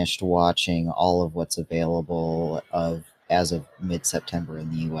just finished watching all of what's available as of mid-September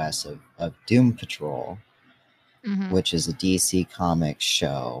in the US of Doom Patrol. Mm-hmm. which is a DC Comics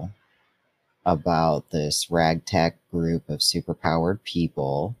show about this ragtag group of superpowered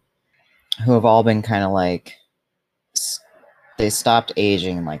people who have all been kind of like, they stopped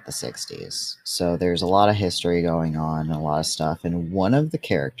aging in like the 60s. So there's a lot of history going on and a lot of stuff. And one of the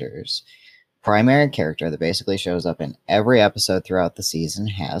characters, primary character that basically shows up in every episode throughout the season,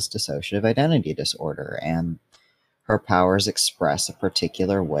 has dissociative identity disorder. And her powers express a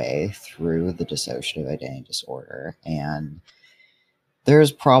particular way through the dissociative identity disorder. And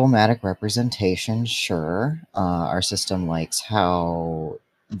there's problematic representation, sure. Our system likes how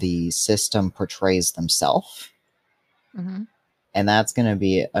the system portrays themselves. Mm-hmm. And that's going to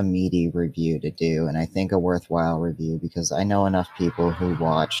be a meaty review to do, and I think a worthwhile review, because I know enough people who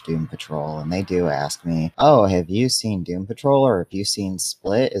watch Doom Patrol, and they do ask me, oh, have you seen Doom Patrol, or have you seen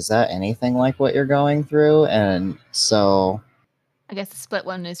Split? Is that anything like what you're going through? And so I guess the Split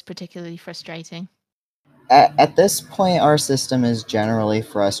one is particularly frustrating. at this point, our system is generally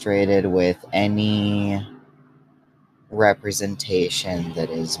frustrated with any representation that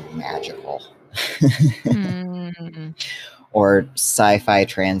is magical. Mm. Or sci-fi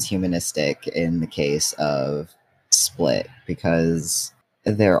transhumanistic in the case of Split, because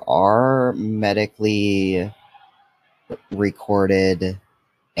there are medically recorded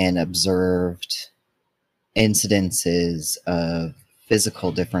and observed incidences of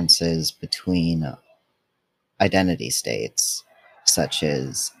physical differences between identity states, such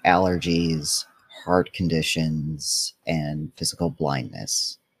as allergies, heart conditions, and physical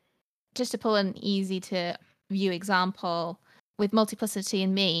blindness. Just to pull an easy to view example, with Multiplicity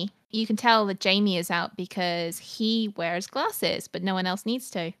and Me, you can tell that Jamie is out because he wears glasses, but no one else needs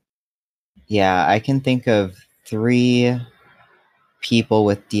to. Yeah, I can think of 3 people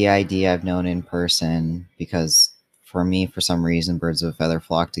with DID I've known in person, because for me, for some reason, birds of a feather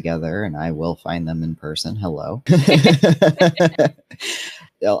flock together, and I will find them in person. Hello.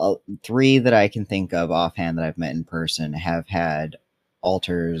 3 that I can think of offhand that I've met in person have had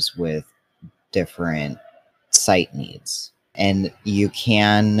alters with different sight needs. And you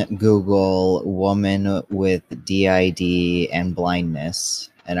can Google woman with DID and blindness,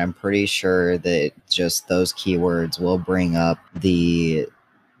 and I'm pretty sure that just those keywords will bring up the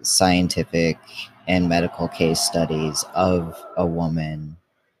scientific and medical case studies of a woman.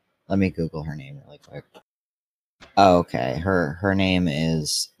 Let me Google her name really quick. Oh, okay, her name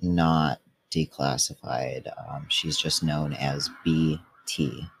is not declassified. She's just known as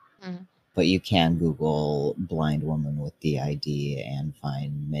BT. Mm. But you can Google blind woman with DID and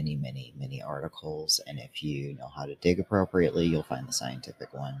find many, many, many articles. And if you know how to dig appropriately, you'll find the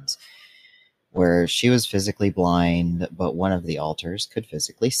scientific ones where she was physically blind, but one of the alters could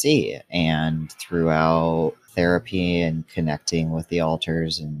physically see. And throughout therapy and connecting with the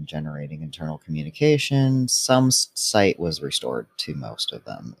alters and generating internal communication, some sight was restored to most of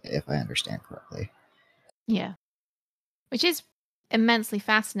them, if I understand correctly. Yeah. Which is immensely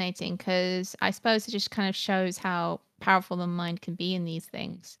fascinating because I suppose it just kind of shows how powerful the mind can be in these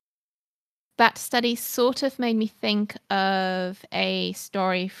things. That study sort of made me think of a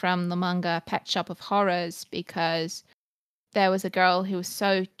story from the manga Pet Shop of Horrors, because there was a girl who was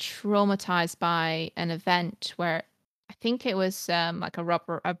so traumatized by an event where I think it was like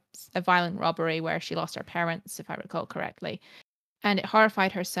a violent robbery where she lost her parents, if I recall correctly. And it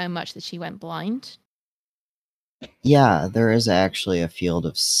horrified her so much that she went blind. Yeah, there is actually a field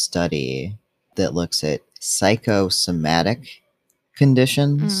of study that looks at psychosomatic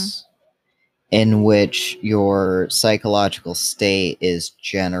conditions in which your psychological state is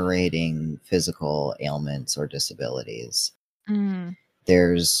generating physical ailments or disabilities. Mm.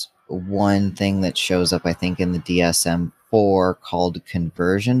 There's one thing that shows up, I think, in the DSM-4 called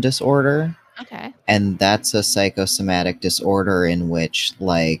conversion disorder. Okay. And that's a psychosomatic disorder in which,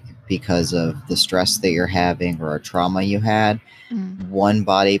 like, because of the stress that you're having or a trauma you had, one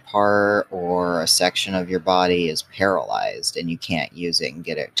body part or a section of your body is paralyzed and you can't use it and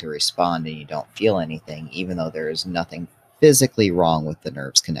get it to respond, and you don't feel anything, even though there is nothing physically wrong with the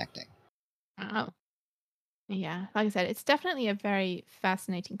nerves connecting. Oh. Yeah, like I said, it's definitely a very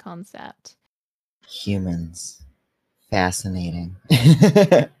fascinating concept. Humans. Fascinating.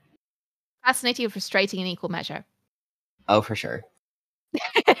 Fascinating and frustrating in equal measure. Oh, for sure.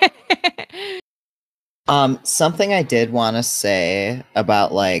 Something I did want to say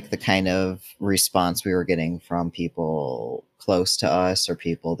about like the kind of response we were getting from people close to us or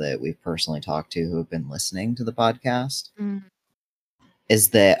people that we've personally talked to who have been listening to the podcast is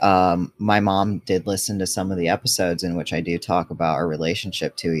that my mom did listen to some of the episodes in which I do talk about our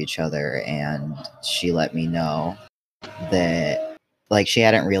relationship to each other, and she let me know that like she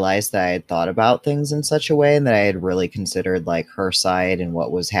hadn't realized that I had thought about things in such a way and that I had really considered like her side and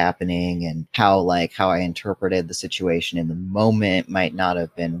what was happening and how I interpreted the situation in the moment might not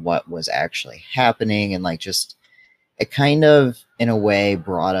have been what was actually happening. And like just it kind of in a way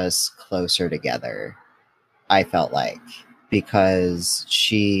brought us closer together, I felt like, because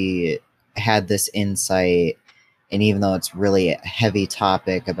she had this insight. And even though it's really a heavy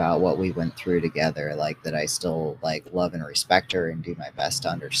topic about what we went through together, like that I still like love and respect her and do my best to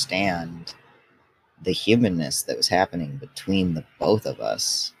understand the humanness that was happening between the both of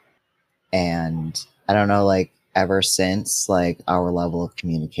us. And I don't know, like ever since, like our level of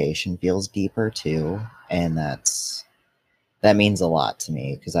communication feels deeper too. And that means a lot to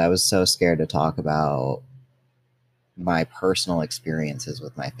me because I was so scared to talk about my personal experiences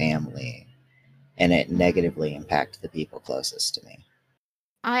with my family, and it negatively impacted the people closest to me.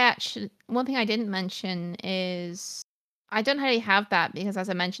 One thing I didn't mention is I don't really have that because, as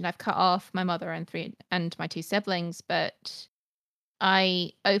I mentioned, I've cut off my mother and my two siblings, but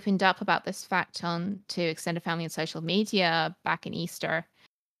I opened up about this fact on to extended family and social media back in Easter,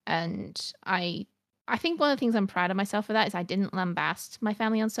 and I think one of the things I'm proud of myself for that is I didn't lambast my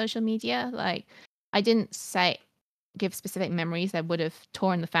family on social media. Like I didn't give specific memories that would have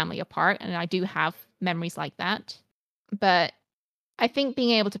torn the family apart, and I do have memories like that. But I think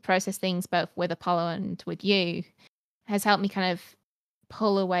being able to process things both with Apollo and with you has helped me kind of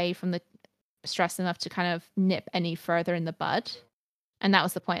pull away from the stress enough to kind of nip any further in the bud. And that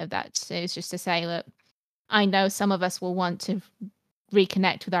was the point of that. So it was just to say, look, I know some of us will want to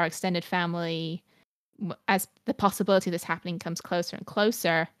reconnect with our extended family as the possibility of this happening comes closer and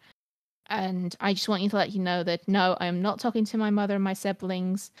closer. And I just want you to let you know that no, I am not talking to my mother and my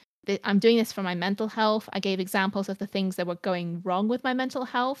siblings. I'm doing this for my mental health. I gave examples of the things that were going wrong with my mental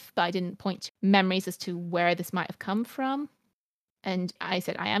health, but I didn't point to memories as to where this might have come from. And I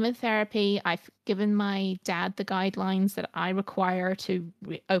said, I am in therapy. I've given my dad the guidelines that I require to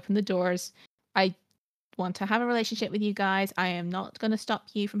open the doors. I want to have a relationship with you guys. I am not going to stop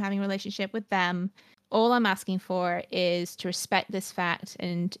you from having a relationship with them. All I'm asking for is to respect this fact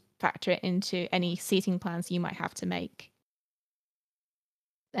and factor it into any seating plans you might have to make.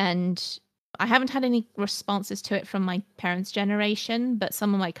 And I haven't had any responses to it from my parents' generation, but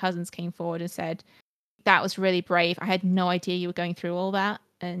some of my cousins came forward and said, that was really brave. I had no idea you were going through all that.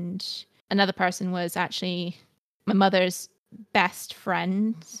 And another person was actually my mother's best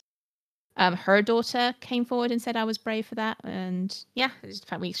friend. Her daughter came forward and said I was brave for that. And yeah, in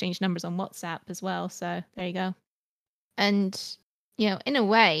fact, we exchanged numbers on WhatsApp as well. So there you go. And, in a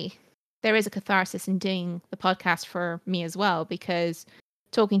way, there is a catharsis in doing the podcast for me as well, because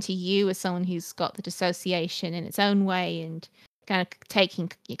talking to you as someone who's got the dissociation in its own way and kind of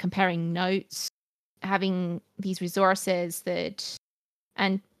comparing notes, having these resources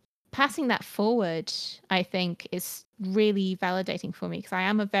and passing that forward, I think is really validating for me because I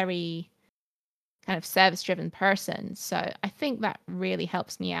am a very kind of service-driven person. So I think that really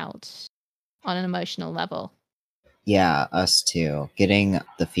helps me out on an emotional level. Yeah, us too. Getting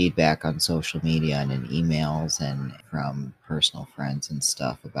the feedback on social media and in emails and from personal friends and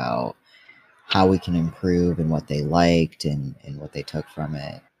stuff about how we can improve and what they liked and what they took from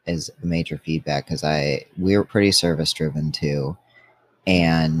it is major feedback because we were pretty service driven too.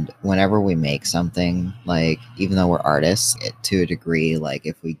 And whenever we make something, like even though we're artists, to a degree, like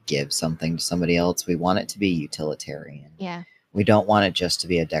if we give something to somebody else, we want it to be utilitarian. Yeah. We don't want it just to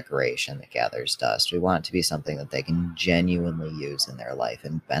be a decoration that gathers dust. We want it to be something that they can genuinely use in their life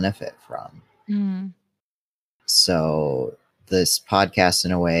and benefit from. Mm. So this podcast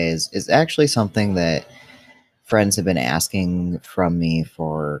in a way is actually something that friends have been asking from me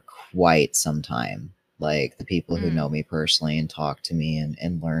for quite some time. Like the people who know me personally and talk to me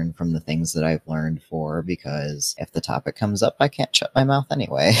and learn from the things that I've learned for, because if the topic comes up, I can't shut my mouth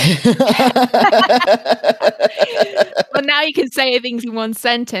anyway. Well, now you can say things in one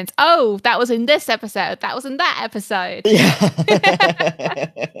sentence. Oh, that was in this episode. That was in that episode. Yeah.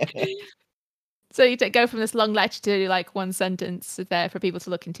 So you go from this long lecture to like one sentence there for people to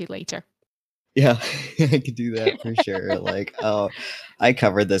look into later. Yeah, I could do that for sure. Like, oh, I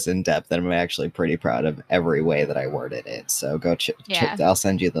covered this in depth, and I'm actually pretty proud of every way that I worded it. So go check. I'll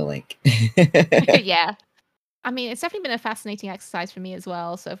send you the link. Yeah. I mean, it's definitely been a fascinating exercise for me as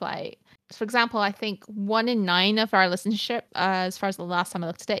well. So if for example, I think 1 in 9 of our listenership, as far as the last time I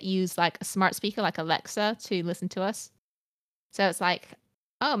looked at it, use like a smart speaker like Alexa to listen to us. So it's like,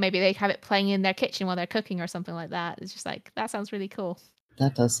 oh, maybe they have it playing in their kitchen while they're cooking or something like that. It's just like, that sounds really cool.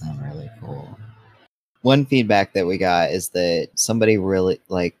 That does sound really cool. One feedback that we got is that somebody really,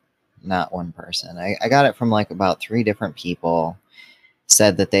 like, not one person. I got it from like about 3 different people.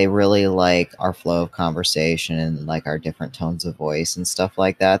 said that they really like our flow of conversation and like our different tones of voice and stuff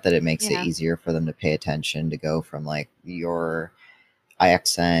like that, that it makes it Yeah. easier for them to pay attention, to go from like your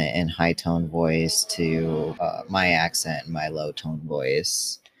accent and high tone voice to my accent and my low tone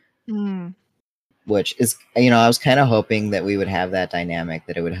voice. Mm. Which is, I was kind of hoping that we would have that dynamic,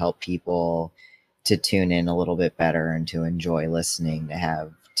 that it would help people to tune in a little bit better and to enjoy listening, to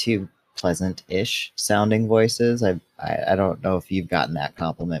have two pleasant-ish sounding voices. I don't know if you've gotten that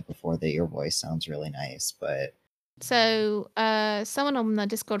compliment before, that your voice sounds really nice, but So, someone on the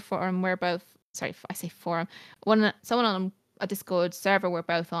Discord forum, we're both sorry, I say forum. Someone on a Discord server we're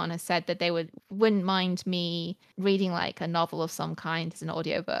both on has said that they wouldn't mind me reading like a novel of some kind as an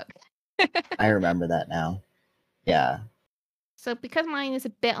audiobook. I remember that now. Yeah. So because mine is a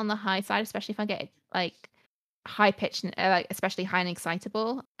bit on the high side, especially if I get like high pitched and like especially high and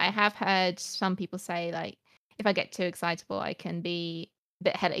excitable, I have heard some people say like if I get too excitable, I can be a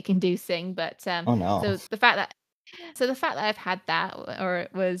bit headache inducing. But Oh no. so the fact that I've had that, or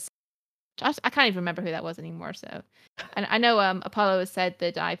it was, I can't even remember who that was anymore. So, and I know Apollo has said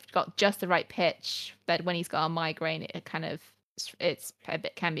that I've got just the right pitch. That when he's got a migraine, it kind of it's a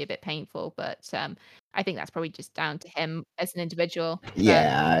bit can be a bit painful. But I think that's probably just down to him as an individual. But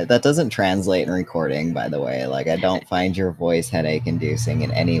Yeah, that doesn't translate in recording, by the way. Like, I don't find your voice headache inducing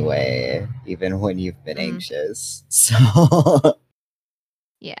in any way, even when you've been mm, anxious. So,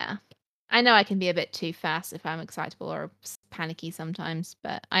 yeah, I know I can be a bit too fast if I'm excitable or panicky sometimes,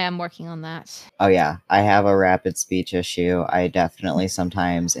 but I am working on that. oh yeah, I have a rapid speech issue. I definitely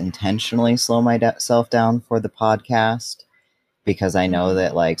sometimes intentionally slow myself down for the podcast, because I know Mm,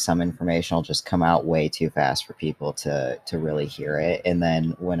 that like some information will just come out way too fast for people to really hear it. And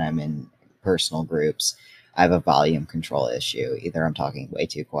then when I'm in personal groups, I have a volume control issue. Either I'm talking way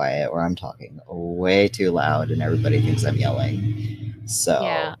too quiet or I'm talking way too loud and everybody thinks I'm yelling. So,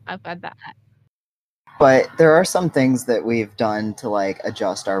 yeah, I've had that. but there are some things that we've done to like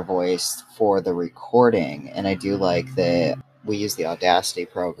adjust our voice for the recording, and I do like that we use the Audacity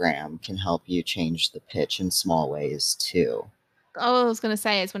program, can help you change the pitch in small ways too. All I was gonna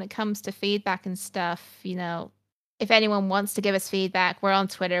say is when it comes to feedback and stuff, if anyone wants to give us feedback, we're on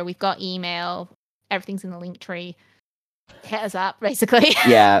Twitter, we've got email, everything's in the link tree. Hit us up, basically.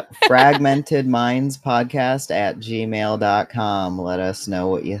 Yeah, fragmented minds podcast at gmail.com. Let us know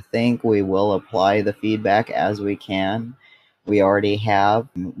what you think. We will apply the feedback as we can. We already have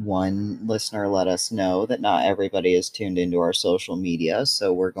one listener let us know that not everybody is tuned into our social media,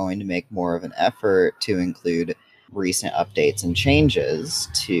 so we're going to make more of an effort to include recent updates and changes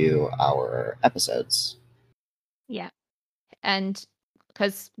to our episodes. Yeah. And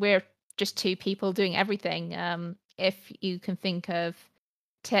because we're just two people doing everything, if you can think of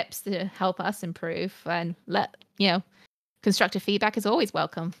tips to help us improve and constructive feedback is always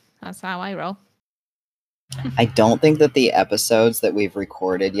welcome. That's how I roll. I don't think that the episodes that we've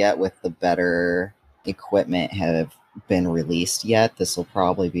recorded yet with the better equipment have been released yet. This will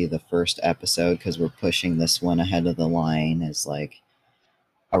probably be the first episode, because we're pushing this one ahead of the line as like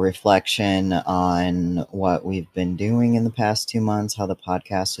a reflection on what we've been doing in the past 2 months, how the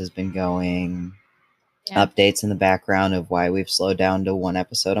podcast has been going, Yeah. updates in the background of why we've slowed down to one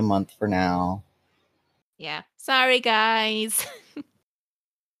episode a month for now. Yeah. Sorry, guys.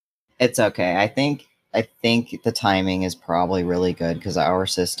 It's okay. I think the timing is probably really good, because our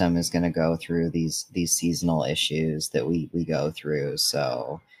system is going to go through these seasonal issues that we go through.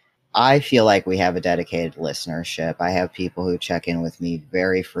 So I feel like we have a dedicated listenership. I have people who check in with me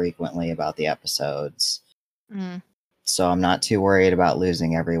very frequently about the episodes. Mm. So I'm not too worried about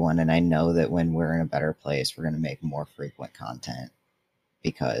losing everyone, and I know that when we're in a better place, we're going to make more frequent content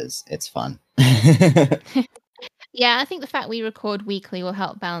because it's fun. Yeah, I think the fact we record weekly will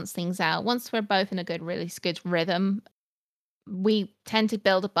help balance things out. Once we're both in a really good rhythm, we tend to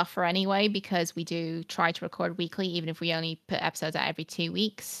build a buffer anyway because we do try to record weekly, even if we only put episodes out every 2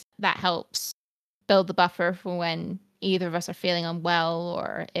 weeks. That helps build the buffer for when either of us are feeling unwell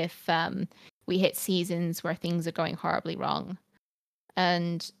or if we hit seasons where things are going horribly wrong.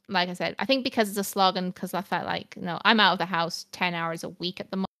 And like I said, I think because it's a slog and because I felt like, I'm out of the house 10 hours a week at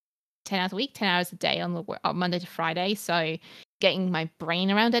the moment. 10 hours a week, 10 hours a day on Monday to Friday. So getting my brain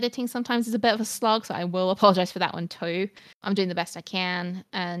around editing sometimes is a bit of a slog. So I will apologize for that one too. I'm doing the best I can.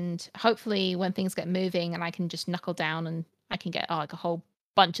 And hopefully when things get moving and I can just knuckle down and I can get like a whole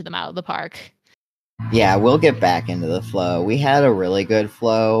bunch of them out of the park. Yeah, we'll get back into the flow. We had a really good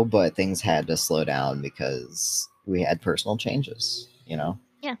flow, but things had to slow down because we had personal changes.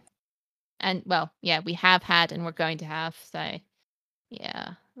 Yeah. And well, yeah, we have had and we're going to have. So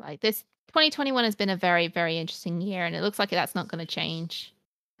yeah, like this. 2021 has been a very, very interesting year, and it looks like that's not going to change.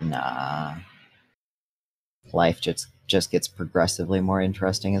 Nah. Life just gets progressively more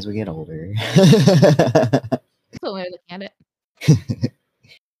interesting as we get older. That's one way of looking at it.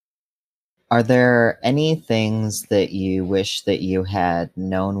 Are there any things that you wish that you had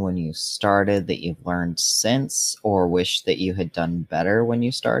known when you started that you've learned since, or wish that you had done better when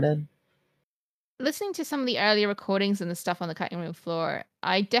you started? Listening to some of the earlier recordings and the stuff on the cutting room floor,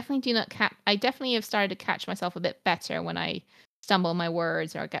 I definitely do not I definitely have started to catch myself a bit better when I stumble my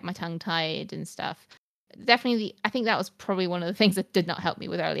words or get my tongue tied and stuff. Definitely, I think that was probably one of the things that did not help me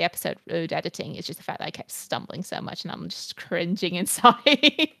with early episode editing. It's just the fact that I kept stumbling so much and I'm just cringing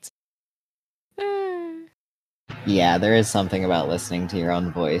inside. Yeah, there is something about listening to your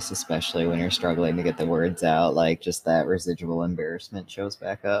own voice, especially when you're struggling to get the words out, like just that residual embarrassment shows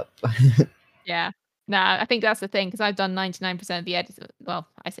back up. Yeah. Nah, I think that's the thing because I've done 99% of the editing. Well,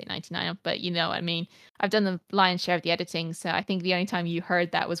 I say 99, but you know what I mean. I've done the lion's share of the editing, so I think the only time you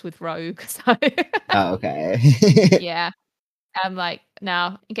heard that was with Rogue. So Oh, okay. yeah, I'm like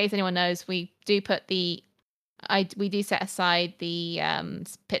now, in case anyone knows, we do put the we do set aside the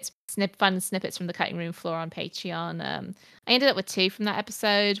fun snippets from the cutting room floor on Patreon. I ended up with 2 from that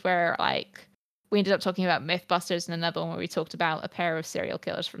episode where like we ended up talking about Mythbusters and another one where we talked about a pair of serial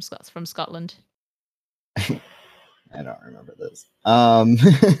killers from Scotland. I don't remember this.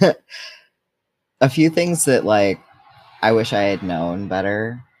 A few things that like I wish I had known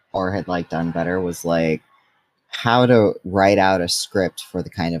better or had like done better was like how to write out a script for the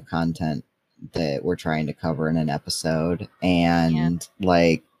kind of content that we're trying to cover in an episode, Yeah. and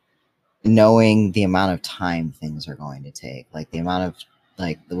like knowing the amount of time things are going to take, like the amount of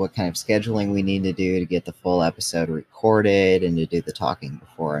what kind of scheduling we need to do to get the full episode recorded and to do the talking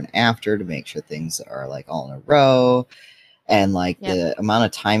before and after to make sure things are like all in a row, and like Yep. the amount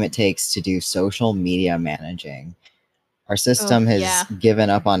of time it takes to do social media managing. Our Oh, system has yeah. given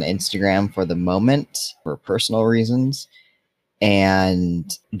up on Instagram for the moment for personal reasons,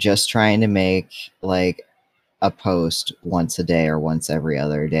 and just trying to make like a post once a day or once every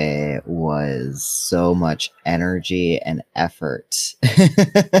other day was so much energy and effort.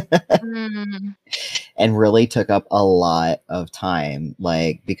 Mm, And really took up a lot of time,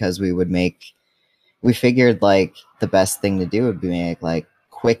 like because we figured like the best thing to do would be make like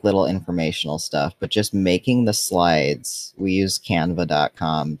quick little informational stuff, but just making the slides. We use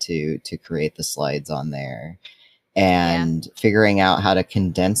canva.com to create the slides on there, yeah. and figuring out how to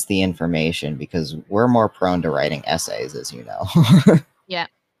condense the information because we're more prone to writing essays, as you know. Yeah.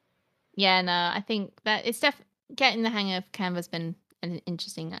 Yeah, no, I think that it's getting the hang of Canva's been an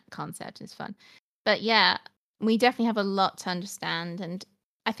interesting concept. It's fun. But yeah, we definitely have a lot to understand. And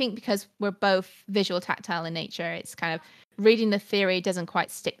I think because we're both visual tactile in nature, it's kind of reading the theory doesn't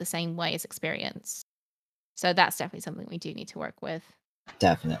quite stick the same way as experience. So that's definitely something we do need to work with.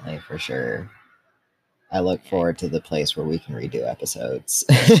 Definitely, for sure. I look Okay. forward to the place where we can redo episodes.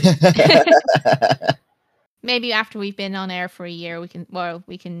 Maybe after we've been on air for a year, we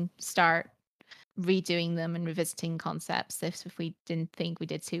can start redoing them and revisiting concepts if we didn't think we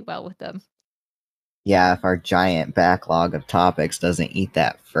did too well with them. Yeah, if our giant backlog of topics doesn't eat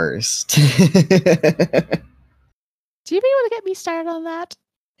that first. Do you be able to get me started on that?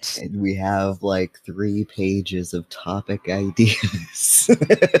 We have like 3 pages of topic ideas.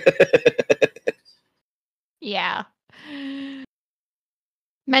 Yeah.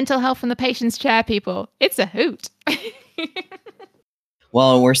 Mental health from the patient's chair, people. It's a hoot.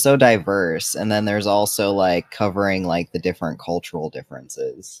 Well, we're so diverse, and then there's also like covering like the different cultural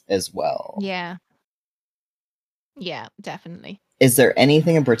differences as well. Yeah. Yeah, definitely. Is there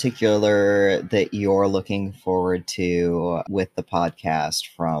anything in particular that you're looking forward to with the podcast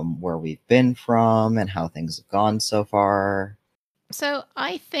from where we've been from and how things have gone so far? So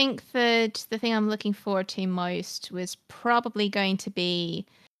I think that the thing I'm looking forward to most was probably going to be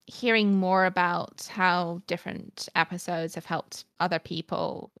hearing more about how different episodes have helped other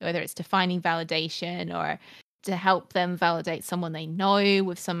people, whether it's defining validation or to help them validate someone they know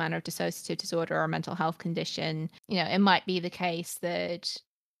with some manner of dissociative disorder or mental health condition. You know, it might be the case that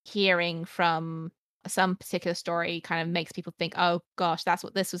hearing from some particular story kind of makes people think, oh gosh, that's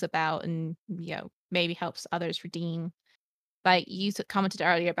what this was about, and, you know, maybe helps others redeem like you commented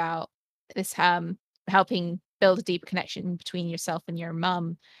earlier about this helping build a deeper connection between yourself and your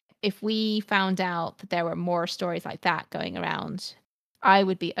mum. If we found out that there were more stories like that going around, I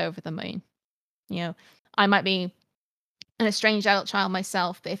would be over the moon. You know, I might be an estranged adult child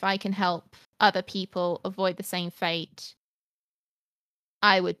myself, but if I can help other people avoid the same fate,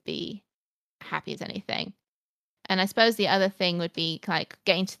 I would be happy as anything. And I suppose the other thing would be like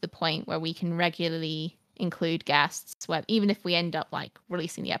getting to the point where we can regularly include guests, where even if we end up like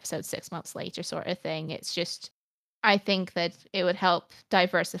releasing the episode 6 months later, sort of thing. It's just, I think that it would help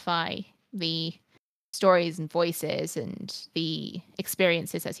diversify the stories and voices and the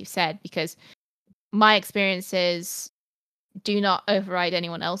experiences, as you said, because my experiences do not override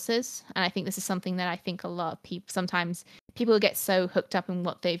anyone else's. And I think this is something that I think a lot of people, sometimes people get so hooked up in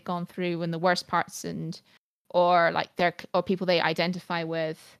what they've gone through and the worst parts or like or people they identify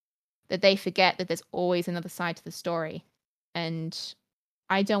with, that they forget that there's always another side to the story. And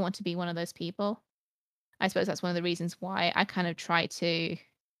I don't want to be one of those people. I suppose that's one of the reasons why I kind of try to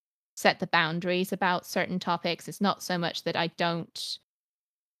set the boundaries about certain topics. It's not so much that I don't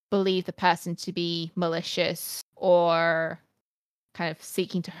believe the person to be malicious or kind of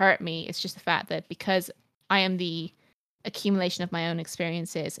seeking to hurt me. It's just the fact that because I am the accumulation of my own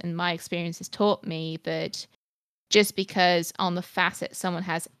experiences, and my experiences taught me that just because on the facet someone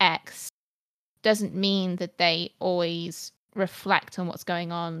has X doesn't mean that they always reflect on what's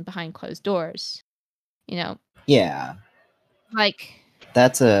going on behind closed doors. Yeah. Like,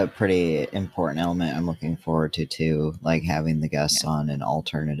 that's a pretty important element I'm looking forward to too, like having the guests on and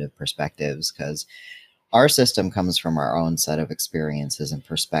alternative perspectives, because our system comes from our own set of experiences and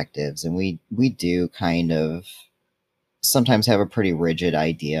perspectives, and we do kind of sometimes have a pretty rigid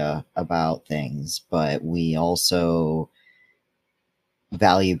idea about things, but we also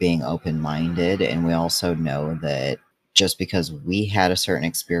value being open-minded, and we also know that just because we had a certain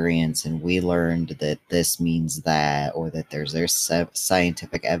experience and we learned that this means that, or that there's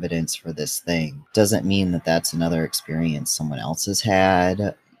scientific evidence for this thing, doesn't mean that that's another experience someone else has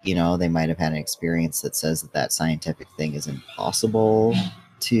had. They might have had an experience that says that that scientific thing is impossible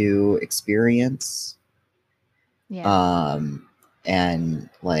to experience. yeah. And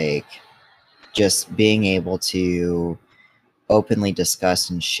like just being able to openly discuss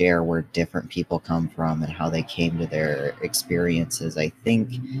and share where different people come from and how they came to their experiences, I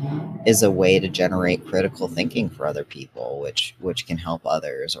think is a way to generate critical thinking for other people, which can help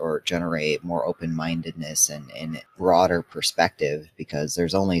others, or generate more open-mindedness and broader perspective, because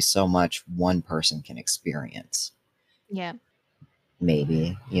there's only so much one person can experience. Yeah.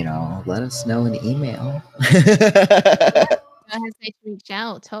 Maybe, let us know in email. Don't hesitate to reach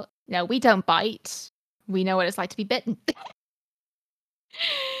out. No, we don't bite. We know what it's like to be bitten.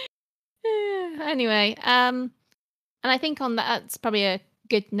 Anyway, and I think on that's probably a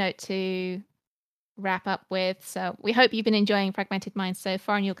good note to wrap up with. So we hope you've been enjoying Fragmented Minds so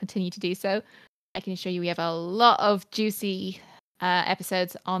far, and you'll continue to do so. I can assure you we have a lot of juicy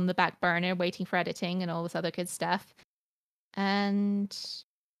episodes on the back burner waiting for editing and all this other good stuff. And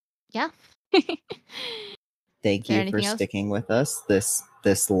yeah. Thank you for sticking with us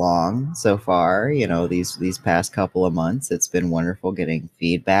this long so far. These past couple of months, it's been wonderful getting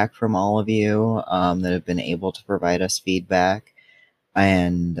feedback from all of you that have been able to provide us feedback,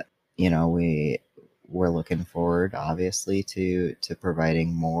 and we're looking forward, obviously, to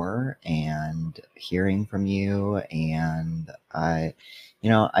providing more and hearing from you. And I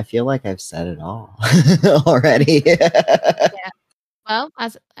feel like I've said it all already. Yeah. Well,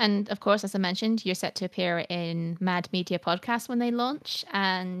 and of course, as I mentioned, you're set to appear in Mad Media Podcast when they launch.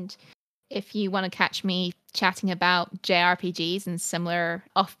 And if you want to catch me chatting about JRPGs and similar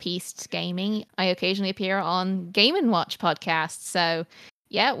off-piste gaming, I occasionally appear on Game & Watch podcasts. So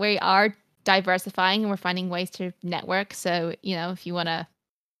yeah, we are diversifying and we're finding ways to network. So, if you want to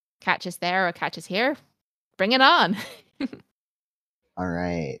catch us there or catch us here, bring it on. All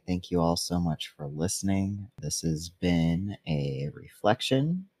right. Thank you all so much for listening. This has been a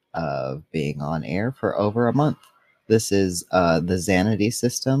reflection of being on air for over a month. This is the Xanady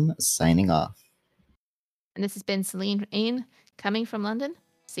System signing off. And this has been Celine Ian coming from London.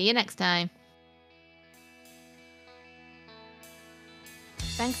 See you next time.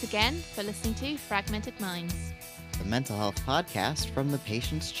 Thanks again for listening to Fragmented Minds, the mental health podcast from the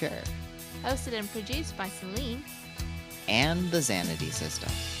Patient's Chair. Hosted and produced by Celine and the Xanady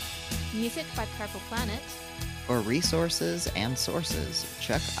System. Music by Purple Planet. For resources and sources,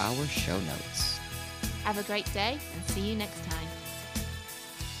 check our show notes. Have a great day and see you next time.